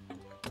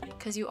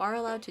 Because you are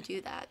allowed to do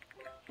that.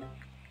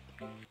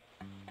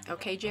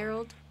 Okay,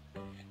 Gerald?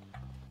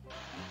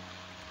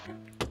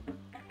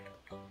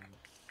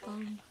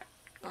 Bum,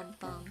 bum,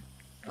 bum,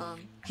 bum.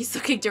 He's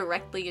looking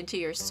directly into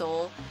your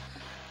soul.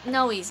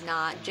 No, he's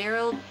not.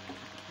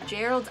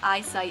 Gerald's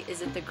eyesight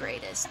isn't the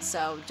greatest,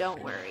 so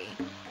don't worry.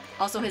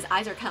 Also, his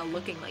eyes are kind of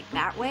looking like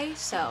that way,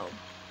 so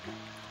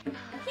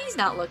he's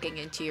not looking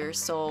into your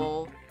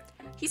soul.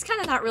 He's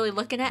kind of not really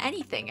looking at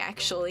anything,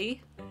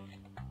 actually.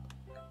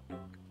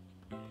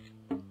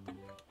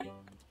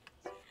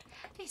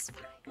 It's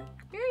fine.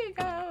 Here you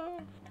go.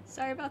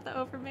 Sorry about the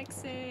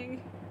overmixing.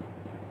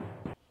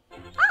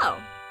 Oh!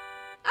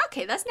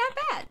 Okay, that's not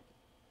bad.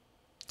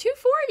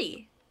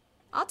 240.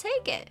 I'll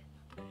take it.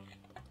 Oh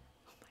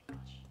my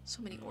gosh,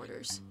 so many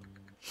orders.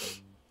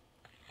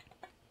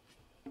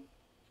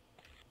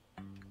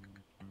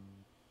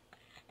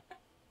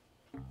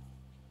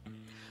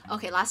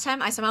 Okay, last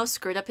time I somehow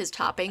screwed up his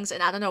toppings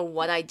and I don't know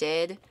what I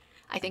did.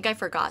 I think I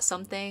forgot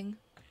something.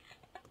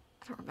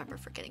 I don't remember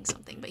forgetting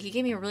something, but he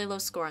gave me a really low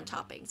score on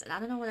toppings and I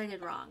don't know what I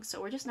did wrong,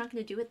 so we're just not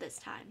going to do it this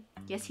time.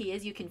 Yes, he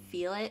is. You can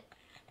feel it.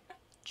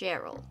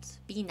 Gerald,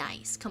 be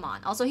nice. Come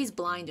on. Also, he's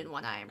blind in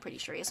one eye, I'm pretty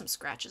sure. He has some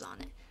scratches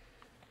on it.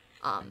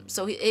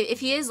 So if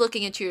he is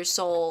looking into your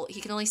soul,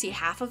 he can only see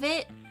half of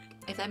it,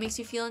 if that makes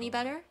you feel any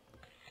better.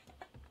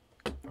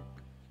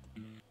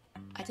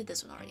 I did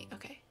this one already.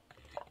 Okay.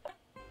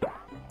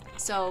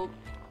 So,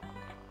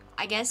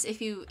 I guess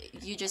if you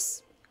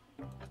just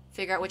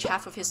figure out which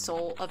half of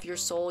your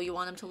soul you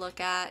want him to look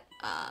at,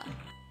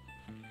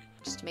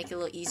 just to make it a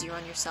little easier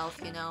on yourself,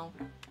 you know.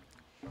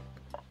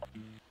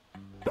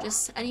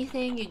 Just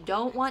anything you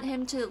don't want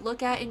him to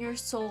look at in your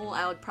soul,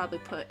 I would probably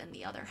put in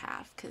the other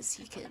half, because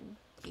he can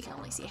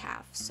only see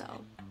half, so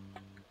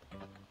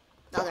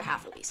the other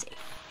half will be safe.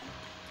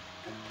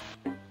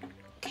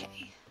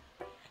 Okay.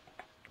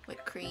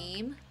 Whipped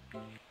cream.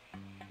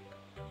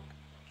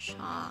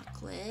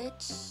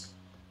 Chocolate.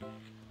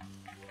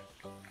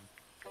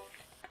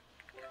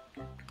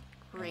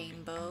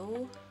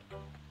 Rainbow.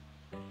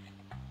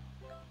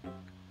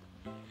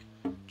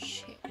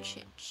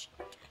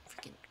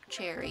 Freaking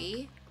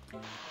cherry.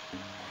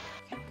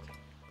 Okay.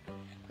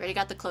 We already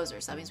got the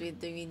closer, so that means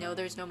we know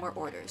there's no more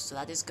orders, so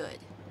that is good.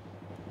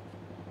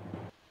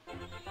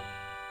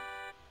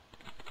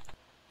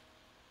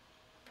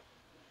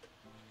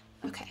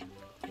 Okay.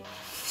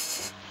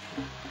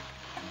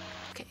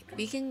 Okay,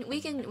 we can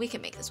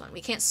make this one.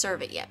 We can't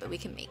serve it yet, but we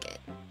can make it.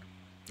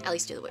 At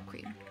least do the whipped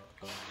cream.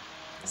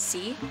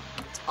 See?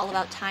 It's all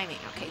about timing,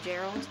 okay,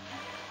 Gerald?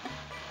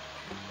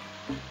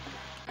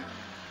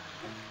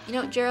 You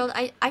know, Gerald,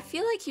 I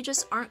feel like you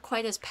just aren't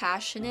quite as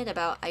passionate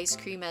about ice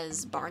cream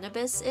as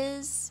Barnabas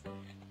is.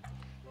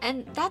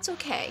 And that's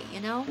okay, you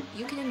know?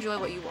 You can enjoy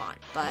what you want,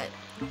 but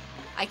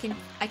I can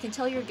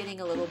tell you're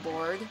getting a little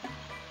bored.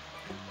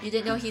 You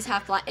didn't know he's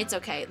half blind? It's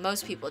okay.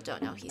 Most people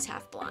don't know he's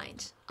half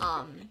blind.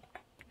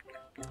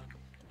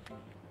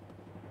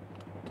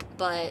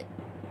 But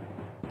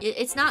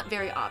it's not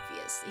very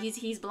obvious.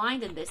 He's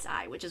blind in this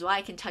eye, which is why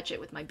I can touch it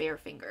with my bare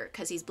finger,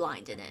 because he's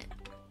blind in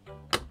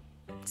it.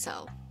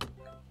 So.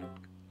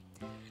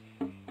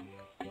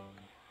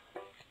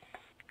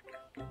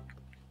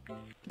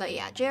 But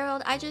yeah,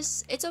 Gerald,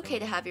 it's okay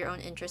to have your own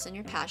interests and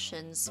your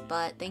passions,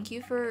 but thank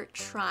you for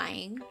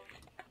trying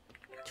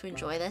to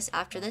enjoy this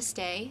after this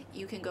day.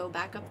 You can go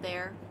back up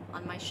there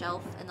on my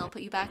shelf, and I'll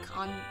put you back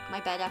on my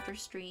bed after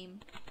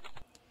stream.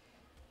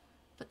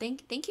 But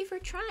thank you for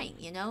trying,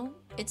 you know?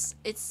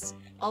 It's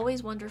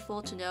always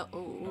wonderful to know...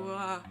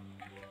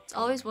 It's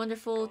always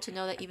wonderful to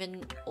know that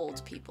even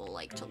old people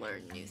like to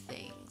learn new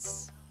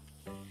things.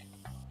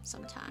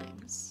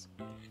 Sometimes.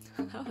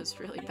 That was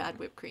really bad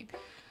whipped cream.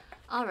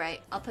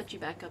 Alright, I'll put you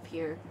back up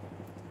here.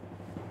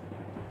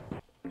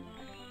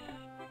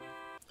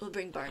 We'll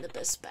bring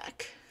Barnabas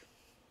back.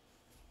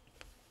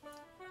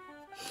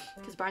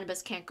 Because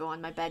Barnabas can't go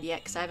on my bed yet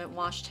because I haven't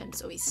washed him,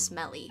 so he's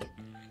smelly.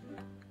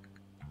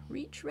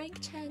 Reach rank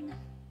 10.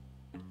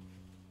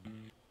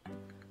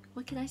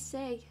 What can I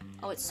say?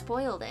 Oh, it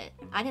spoiled it.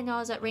 I didn't know I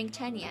was at rank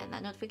 10 yet, and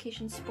that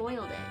notification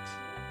spoiled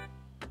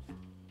it.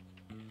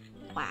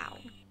 Wow.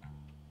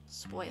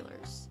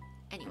 Spoilers.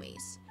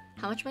 Anyways,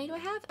 how much money do I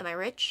have? Am I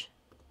rich?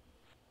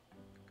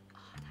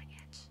 Oh, not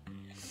yet.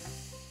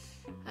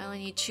 I only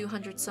need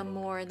 200 some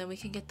more, and then we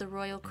can get the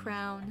royal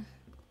crown.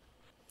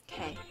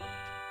 Okay.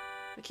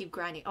 We keep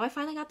grinding. Oh, I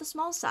finally got the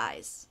small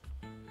size.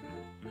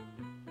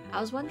 I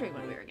was wondering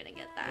when we were gonna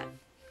get that.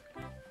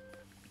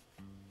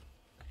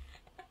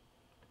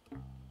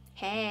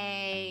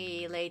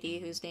 Hey, lady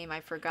whose name I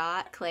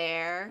forgot.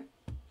 Claire.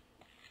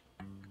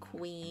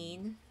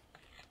 queen.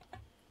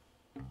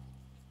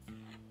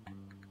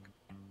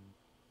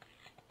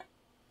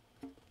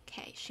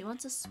 Okay, she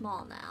wants a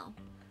small now.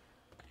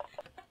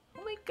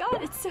 Oh my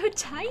god, it's so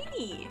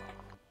tiny!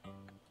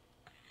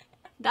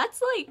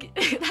 That's like,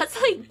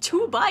 that's like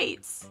 2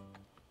 bites.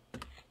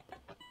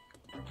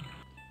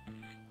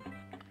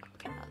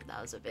 Okay,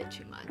 that was a bit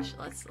too much.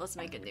 Let's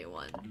make a new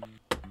one.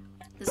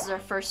 This is our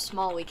first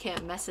small, we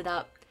can't mess it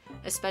up.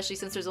 Especially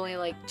since there's only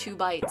like 2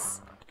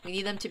 bites. We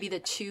need them to be the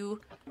 2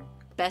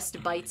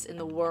 best bites in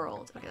the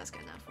world. Okay, that's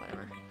good enough,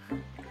 whatever.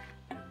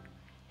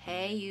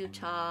 Hey,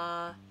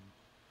 Utah.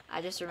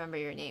 I just remember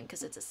your name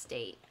because it's a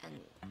state, and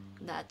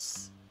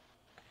that's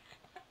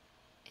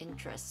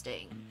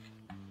interesting.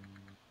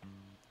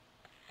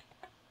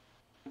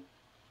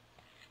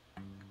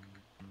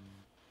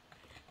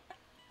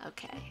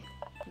 Okay,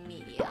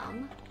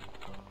 medium.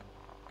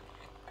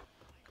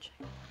 Okay,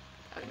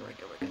 we're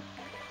good, we're good.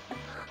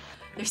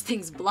 There's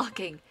things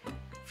blocking.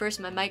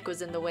 First my mic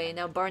was in the way,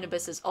 now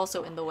Barnabas is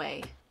also in the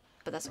way.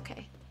 But that's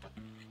okay.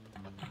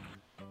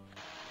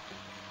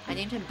 I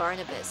named him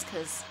Barnabas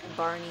because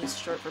Barney's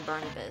short for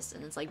Barnabas,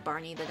 and it's like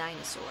Barney the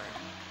dinosaur.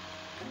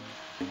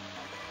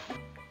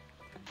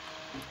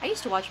 I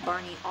used to watch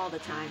Barney all the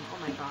time, oh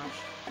my gosh.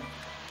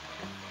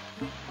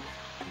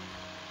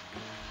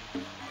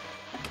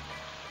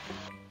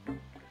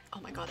 Oh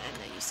my god,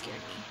 Edna, you scared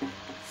me.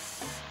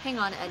 Hang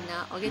on,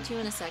 Edna, I'll get to you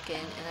in a second,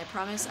 and I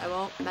promise I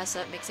won't mess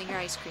up mixing your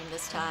ice cream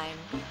this time.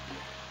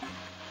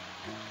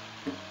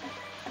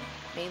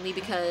 Mainly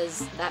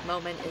because that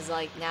moment is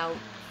like now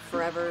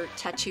forever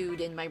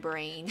tattooed in my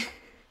brain.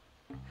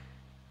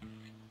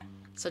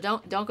 So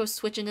don't go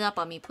switching it up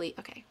on me, please.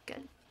 Okay,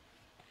 good.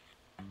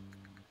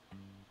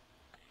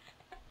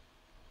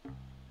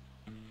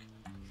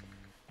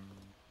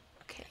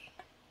 Okay.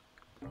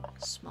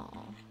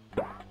 Small.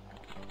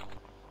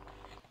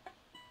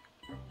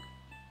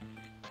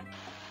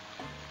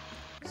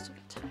 Still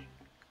got time.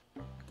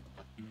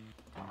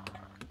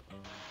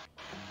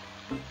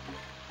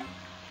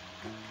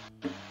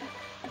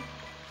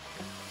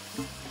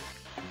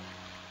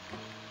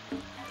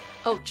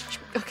 Oh,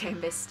 okay,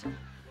 missed.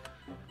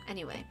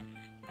 Anyway,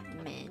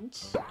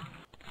 mint.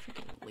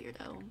 Freaking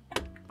weirdo.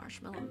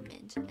 Marshmallow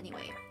mint.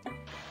 Anyway.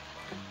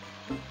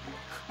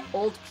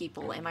 Old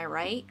people, am I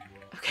right?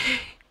 Okay.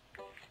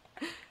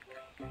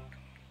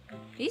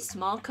 These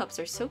small cups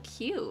are so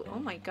cute. Oh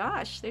my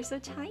gosh, they're so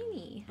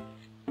tiny.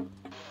 Okay,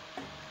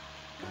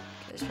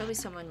 there's probably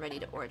someone ready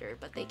to order,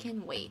 but they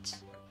can wait.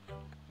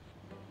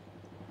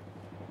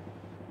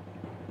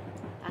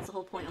 That's the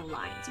whole point of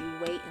lines. You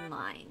wait in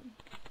line.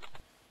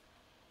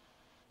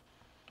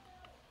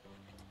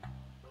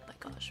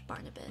 Gosh,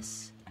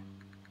 Barnabas.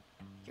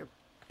 Your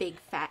big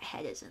fat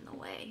head is in the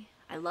way.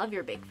 I love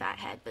your big fat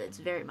head, but it's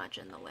very much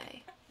in the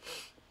way.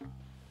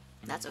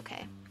 That's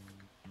okay.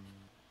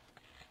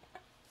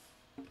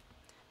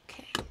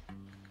 Okay.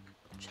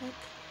 Check.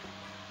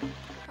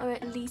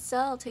 Alright, Lisa,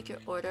 I'll take your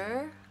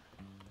order.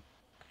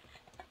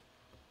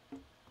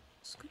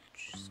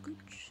 Scooch,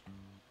 scooch.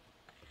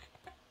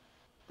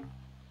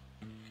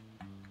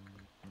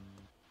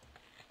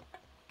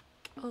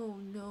 Oh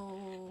no.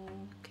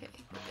 Okay,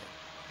 we're good.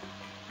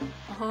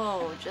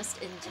 Oh,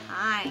 just in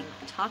time.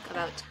 Talk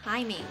about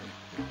timing.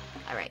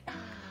 Alright.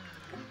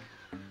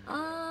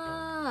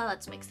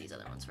 Let's mix these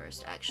other ones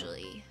first,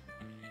 actually.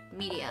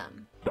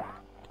 Medium.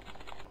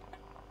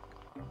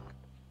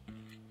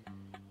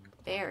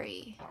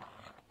 Berry.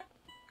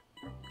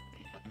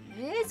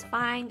 It's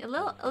fine. A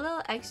little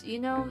you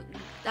know,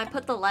 I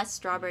put the less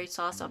strawberry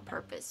sauce on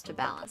purpose to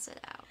balance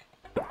it out.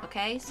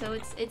 Okay? So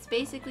it's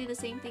basically the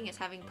same thing as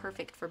having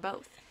perfect for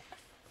both.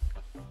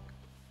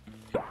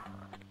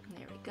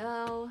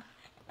 Go.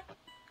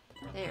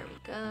 There we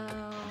go.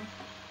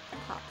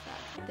 Pop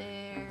that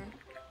there.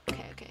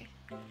 Okay, okay.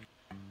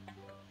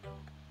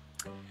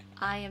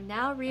 I am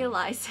now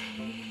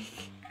realizing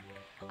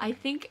I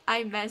think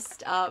I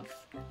messed up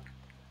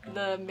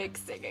the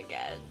mixing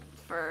again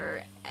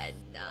for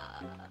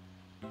Edna.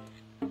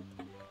 Oh,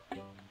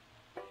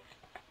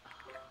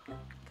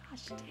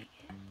 gosh dang it.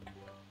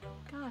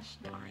 Gosh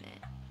darn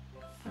it.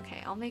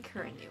 Okay, I'll make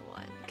her a new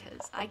one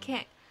because I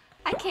can't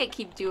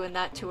keep doing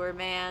that to her,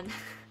 man.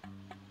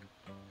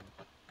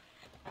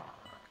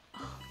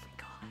 Oh my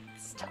god,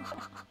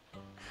 stop.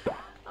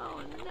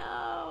 Oh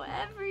no,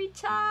 every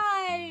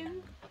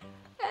time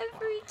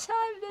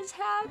this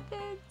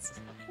happens.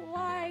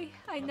 Why?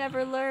 I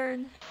never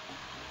learn.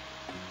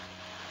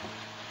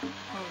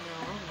 Oh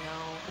no,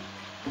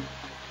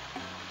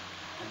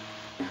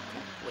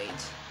 okay,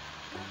 wait.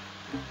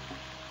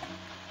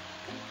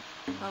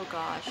 Oh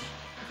gosh.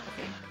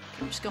 Okay,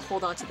 I'm just gonna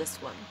hold on to this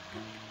one.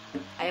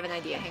 I have an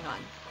idea, hang on.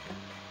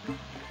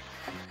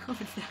 Oh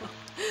no.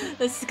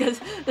 This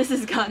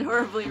has gone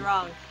horribly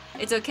wrong.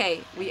 It's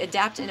okay, we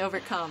adapt and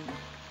overcome.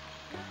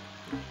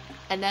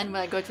 And then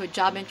when I go to a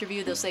job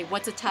interview, they'll say,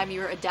 what's a time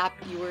you were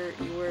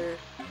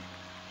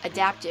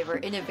adaptive or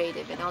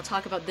innovative? And I'll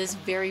talk about this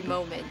very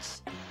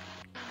moment.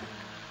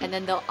 And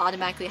then they'll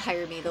automatically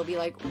hire me. They'll be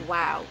like,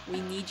 wow,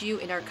 we need you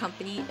in our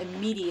company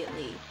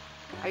immediately.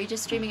 Are you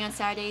just streaming on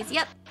Saturdays?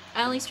 Yep,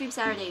 I only stream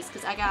Saturdays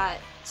because I got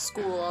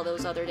school all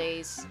those other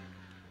days.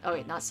 Oh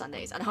wait, not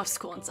Sundays. I don't have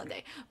school on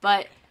Sunday.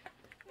 But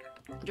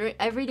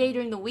every day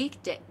during the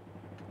weekday.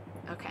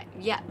 Okay,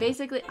 yeah,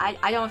 basically I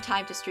don't have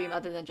time to stream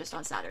other than just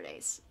on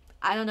Saturdays.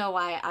 I don't know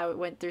why I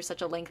went through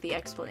such a lengthy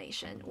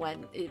explanation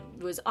when it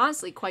was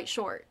honestly quite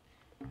short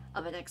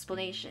of an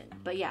explanation.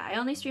 But yeah, I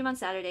only stream on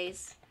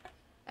Saturdays.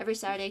 Every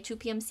Saturday, 2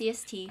 p.m.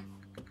 CST.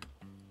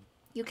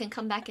 You can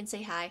come back and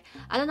say hi.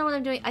 I don't know what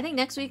I'm doing. I think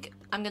next week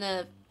I'm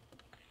gonna...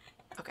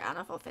 Okay, I don't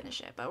know if I'll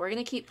finish it, but we're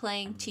gonna keep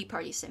playing Tea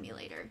Party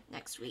Simulator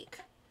next week.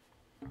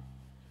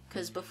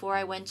 Because before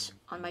I went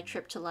on my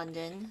trip to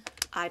London,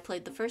 I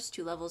played the first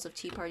 2 levels of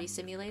Tea Party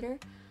Simulator.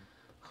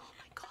 Oh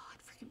my god,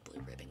 freaking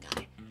blue ribbon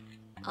guy.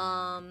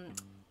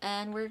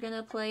 And we're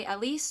gonna play at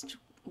least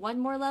 1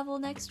 more level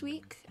next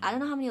week. I don't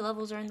know how many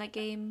levels are in that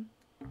game,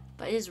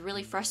 but it is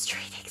really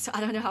frustrating, so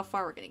I don't know how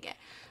far we're gonna get.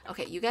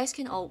 Okay, you guys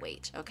can all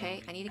wait,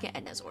 okay? I need to get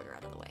Edna's order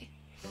out of the way.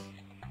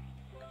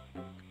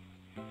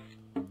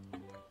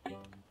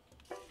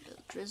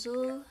 Little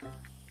drizzle.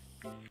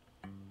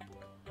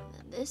 And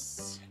then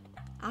this.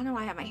 I don't know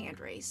why I have my hand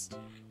raised.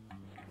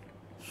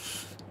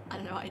 I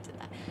don't know why I did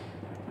that.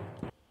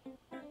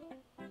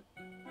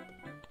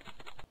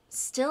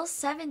 Still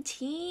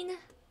 17?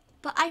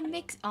 But I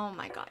mix. Oh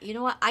my god. You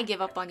know what? I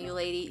give up on you,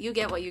 lady. You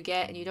get what you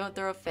get and you don't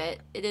throw a fit.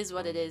 It is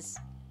what it is.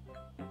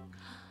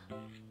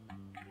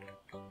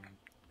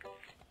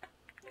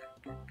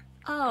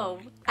 Oh,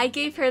 I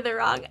gave her the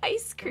wrong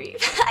ice cream.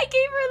 I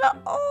gave her the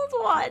old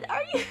one.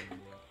 Are you?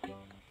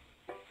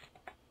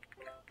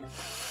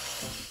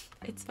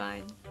 It's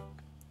fine.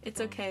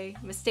 It's okay.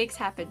 Mistakes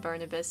happen,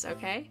 Barnabas,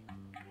 okay?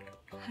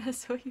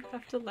 That's what you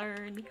have to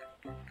learn.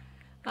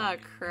 Oh,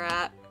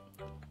 crap.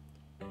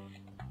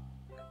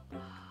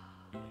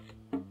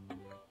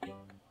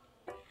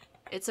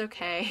 It's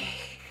okay.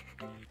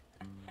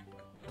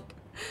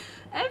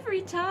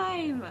 Every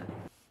time!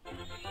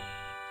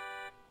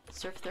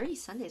 Serve 30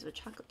 sundaes with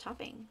chocolate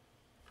topping.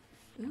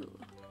 Ooh.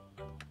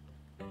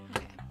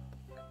 Okay.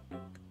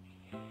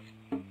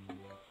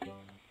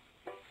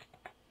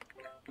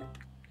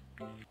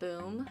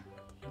 Boom.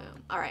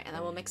 Boom. Alright, and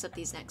then we'll mix up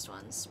these next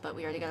ones. But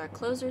we already got our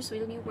closers, so we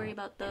don't need to worry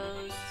about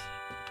those.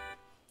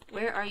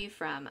 Where are you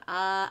from?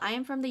 I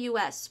am from the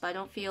US, but I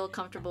don't feel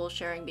comfortable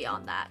sharing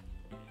beyond that.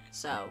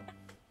 So...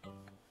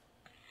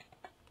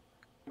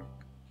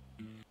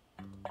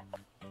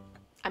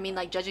 I mean,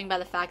 like, judging by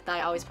the fact that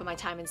I always put my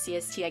time in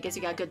CST, I guess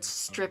you got a good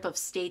strip of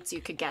states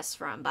you could guess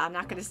from, but I'm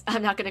not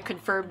gonna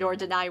confirm nor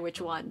deny which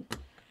one.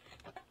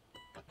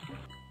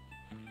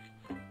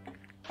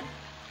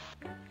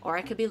 Or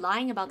I could be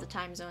lying about the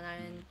time zone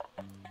I'm in.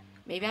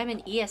 Maybe I'm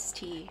in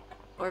EST,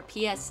 or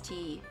PST,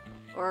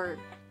 or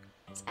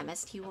is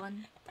MST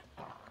one?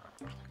 I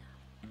don't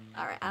know.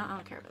 Alright, I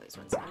don't care about these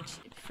ones. I'm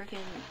freaking...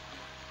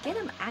 Get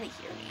them out of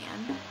here,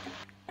 man.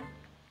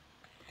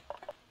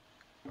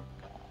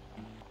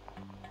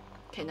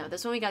 Okay, no,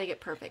 this one we gotta get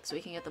perfect so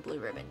we can get the blue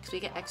ribbon. Because we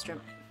get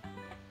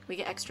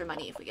extra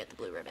money if we get the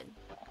blue ribbon.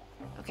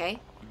 Okay?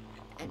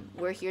 And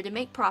we're here to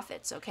make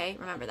profits, okay?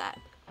 Remember that.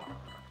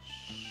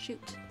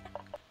 Shoot.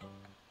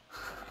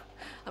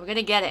 I'm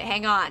gonna get it,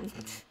 hang on.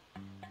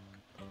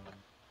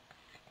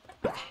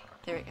 Okay,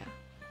 there we go.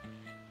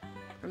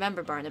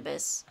 Remember,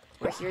 Barnabas,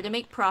 we're here to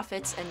make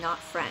profits and not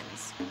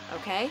friends,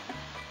 okay?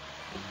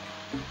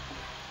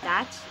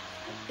 That's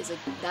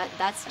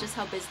just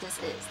how business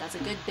is. That's a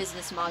good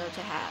business motto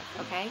to have,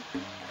 okay?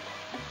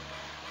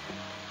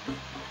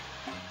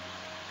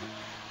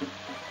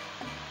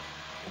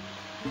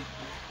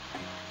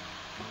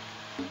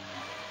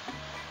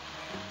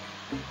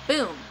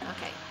 Boom!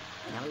 Okay.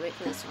 Now we wait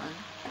for this one.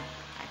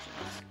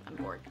 Actually, I'm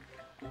bored.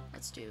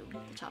 Let's do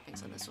the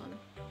toppings on this one.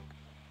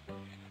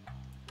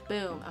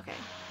 Boom! Okay.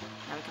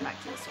 Now we come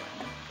back to this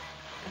one.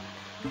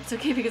 It's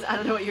okay because I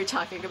don't know what you're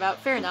talking about.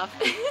 Fair enough.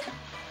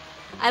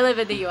 I live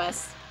in the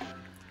US.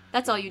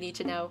 That's all you need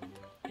to know.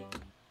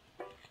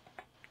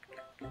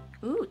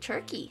 Ooh,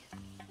 Turkey.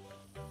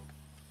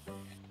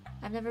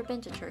 I've never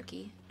been to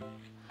Turkey.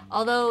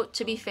 Although,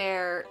 to be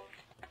fair,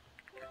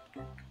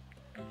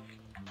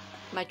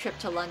 my trip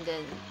to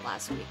London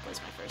last week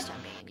was my first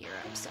time being in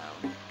Europe, so...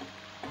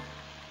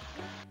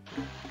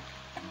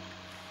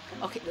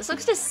 Okay, this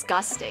looks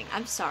disgusting.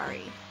 I'm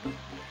sorry.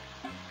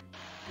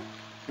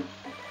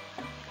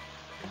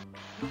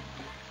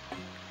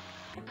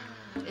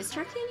 Is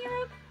Turkey in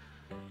Europe?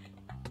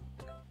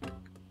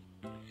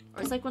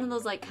 Or it's like one of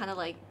those like kind of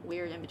like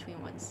weird in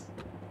between ones.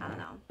 I don't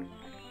know.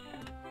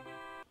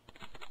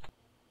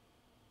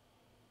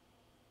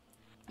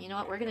 You know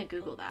what? We're gonna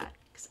Google that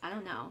because I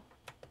don't know.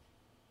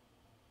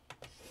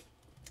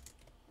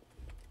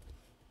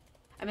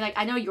 I mean, like,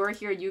 I know you're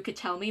here and you could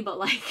tell me, but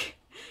like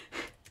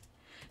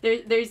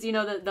there's you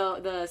know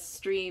the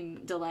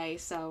stream delay,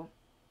 so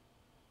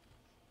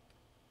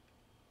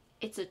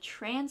it's a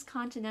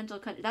transcontinental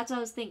country. That's what I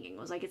was thinking.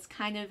 Was like it's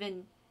kind of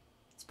in,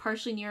 it's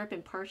partially in Europe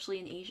and partially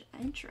in Asia.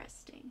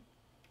 Interesting.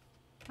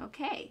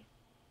 Okay.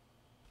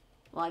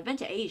 Well, I've been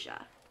to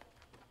Asia.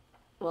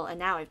 Well, and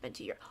now I've been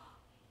to Europe.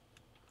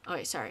 Oh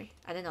wait, sorry.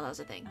 I didn't know that was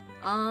a thing.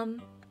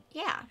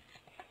 Yeah.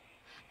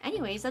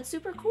 Anyways, that's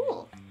super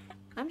cool.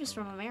 I'm just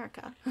from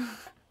America.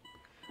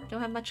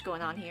 Don't have much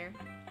going on here.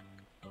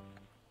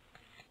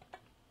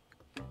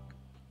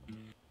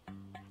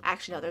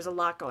 Actually, no, there's a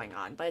lot going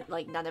on, but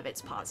like none of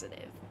it's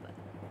positive. But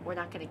we're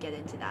not gonna get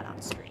into that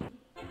on stream.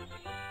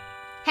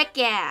 Heck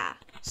yeah!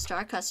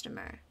 Star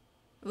customer.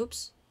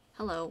 Oops.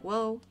 Hello.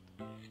 Whoa.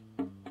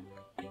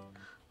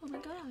 Oh my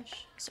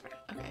gosh. Sorry.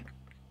 Okay.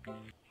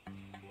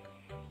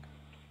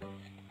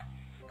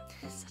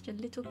 Such a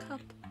little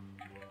cup.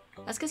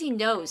 That's because he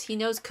knows. He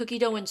knows cookie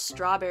dough and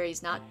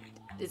strawberries not...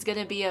 It's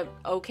gonna be a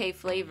okay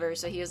flavor,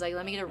 so he was like,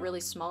 let me get a really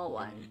small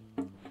one.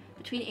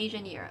 Between Asia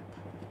and Europe.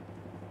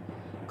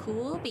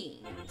 Cool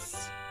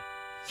beans.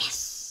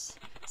 Yes!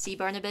 See,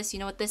 Barnabas, you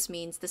know what this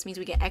means. This means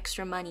we get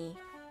extra money.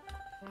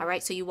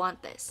 Alright, so you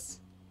want this.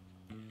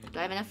 Do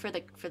I have enough for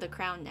the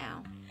crown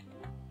now?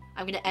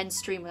 I'm gonna end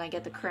stream when I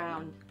get the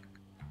crown.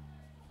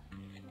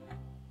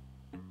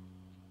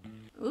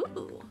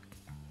 Ooh.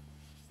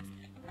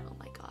 Oh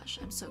my gosh,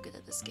 I'm so good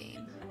at this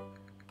game.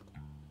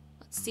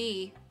 Let's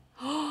see.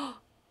 Okay,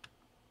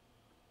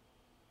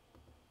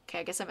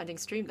 I guess I'm ending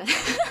stream then.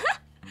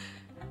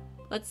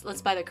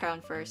 Let's buy the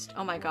crown first.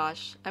 Oh my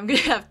gosh. I'm gonna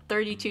have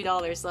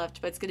 $32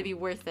 left, but it's gonna be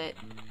worth it.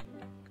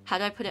 How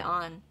do I put it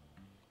on?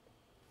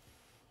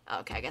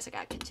 Okay, I guess I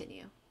gotta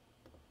continue.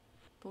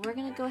 But we're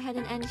gonna go ahead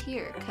and end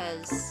here,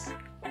 cause...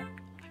 Oh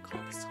my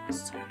god, this song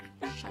is so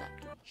annoying. Shut up.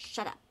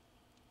 Shut up.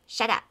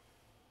 Shut up!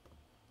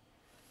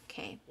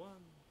 Okay.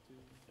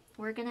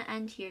 We're gonna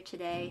end here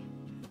today.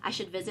 I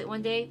should visit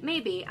one day?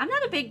 Maybe. I'm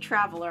not a big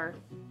traveler.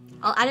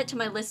 I'll add it to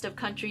my list of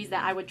countries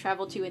that I would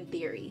travel to in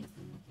theory.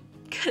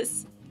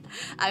 Cause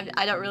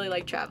I don't really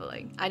like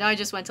traveling. I know I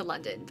just went to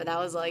London, but that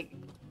was like...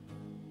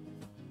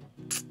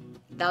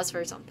 That was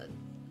for something.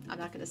 I'm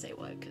not gonna say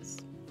what, cause...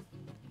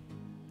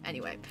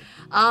 Anyway.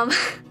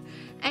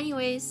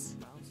 Anyways.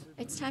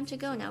 It's time to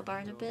go now,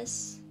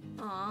 Barnabas.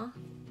 Aw.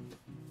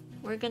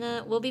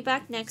 We'll be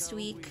back next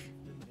week.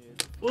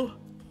 Ooh.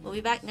 We'll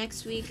be back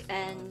next week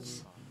and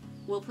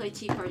we'll play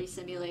Tea Party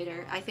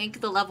Simulator. I think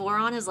the level we're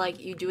on is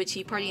like you do a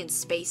tea party in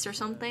space or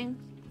something.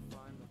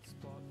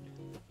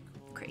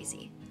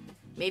 Crazy.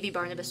 Maybe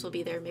Barnabas will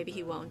be there, maybe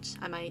he won't.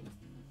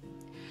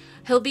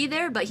 He'll be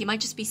there, but he might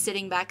just be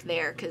sitting back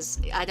there because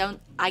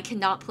I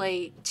cannot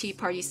play Tea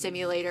Party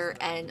Simulator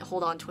and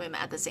hold on to him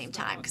at the same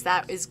time because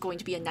that is going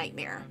to be a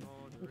nightmare.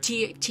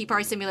 Tea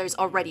Party Simulator is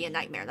already a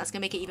nightmare. That's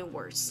gonna make it even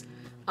worse.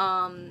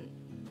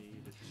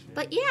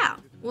 But yeah,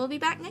 we'll be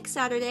back next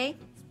Saturday.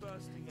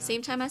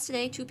 Same time as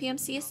today, 2 p.m.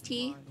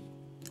 CST.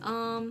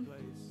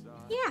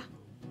 Yeah.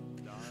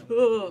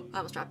 Oh, I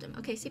almost dropped him.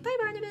 Okay, say bye,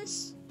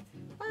 Barnabas.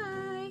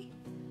 Bye.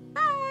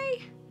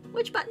 Bye.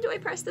 Which button do I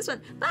press? This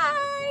one.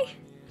 Bye.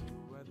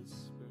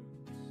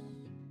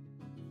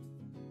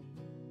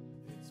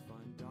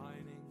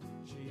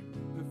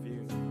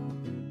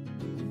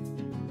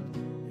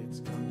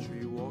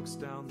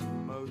 Down the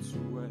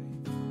motorway.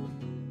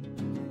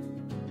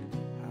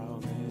 How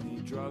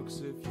many drugs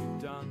have you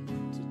done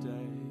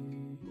today?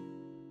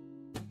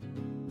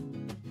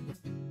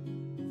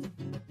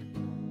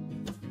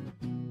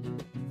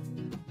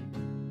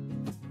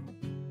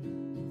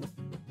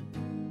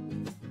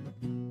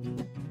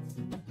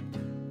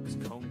 There's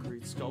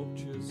concrete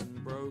sculptures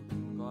and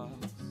broken glass.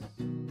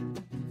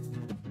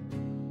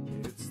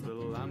 It's the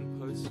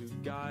lampposts who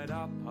guide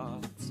our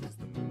paths, 'cause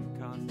the moon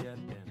can't get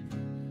in.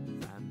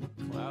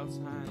 Clouds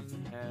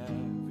hang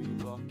heavy,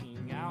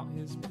 blocking out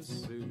his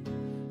pursuit,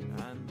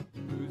 and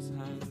the booze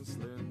hangs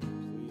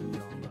limply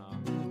on our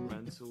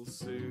rental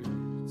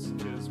suits.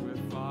 'Cause we're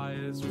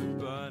fires, we're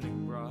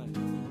burning bright,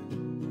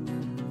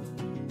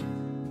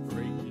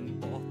 breaking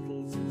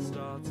bottles and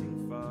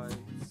starting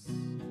fights.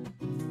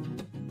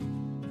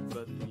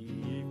 But the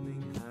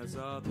evening has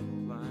other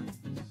plans.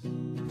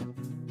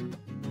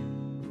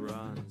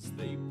 Runs,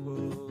 they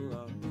pull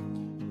up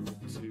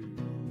two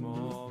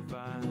more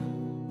vans.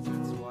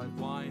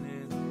 Wine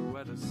in a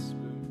weather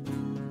spoon.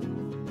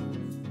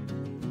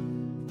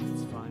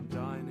 It's fine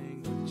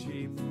dining with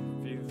cheap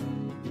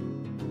perfume.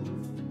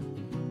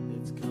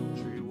 It's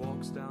country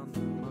walks down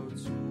the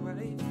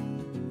motorway.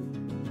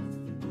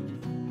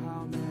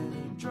 How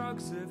many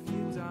drugs have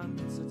you done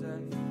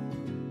today?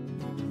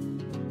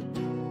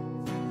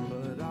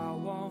 But I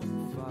won't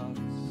fuss.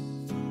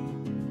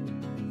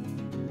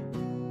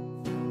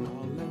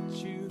 I'll let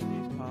you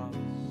pass.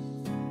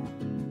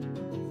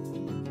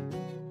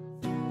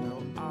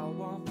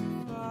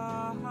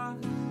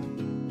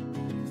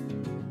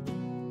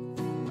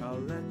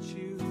 I'll let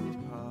you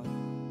pass,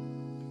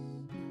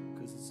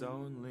 'cause it's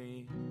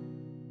only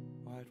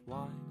white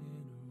wine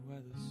in a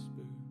weather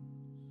spoon.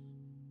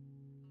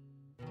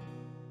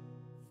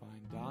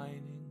 Fine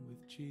dining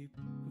with cheap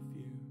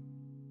perfume.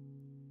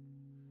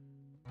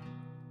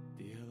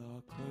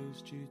 DLR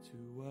closed due to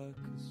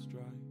workers'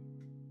 strikes.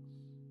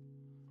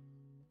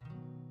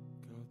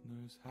 God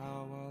knows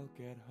how I'll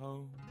get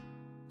home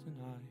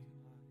tonight.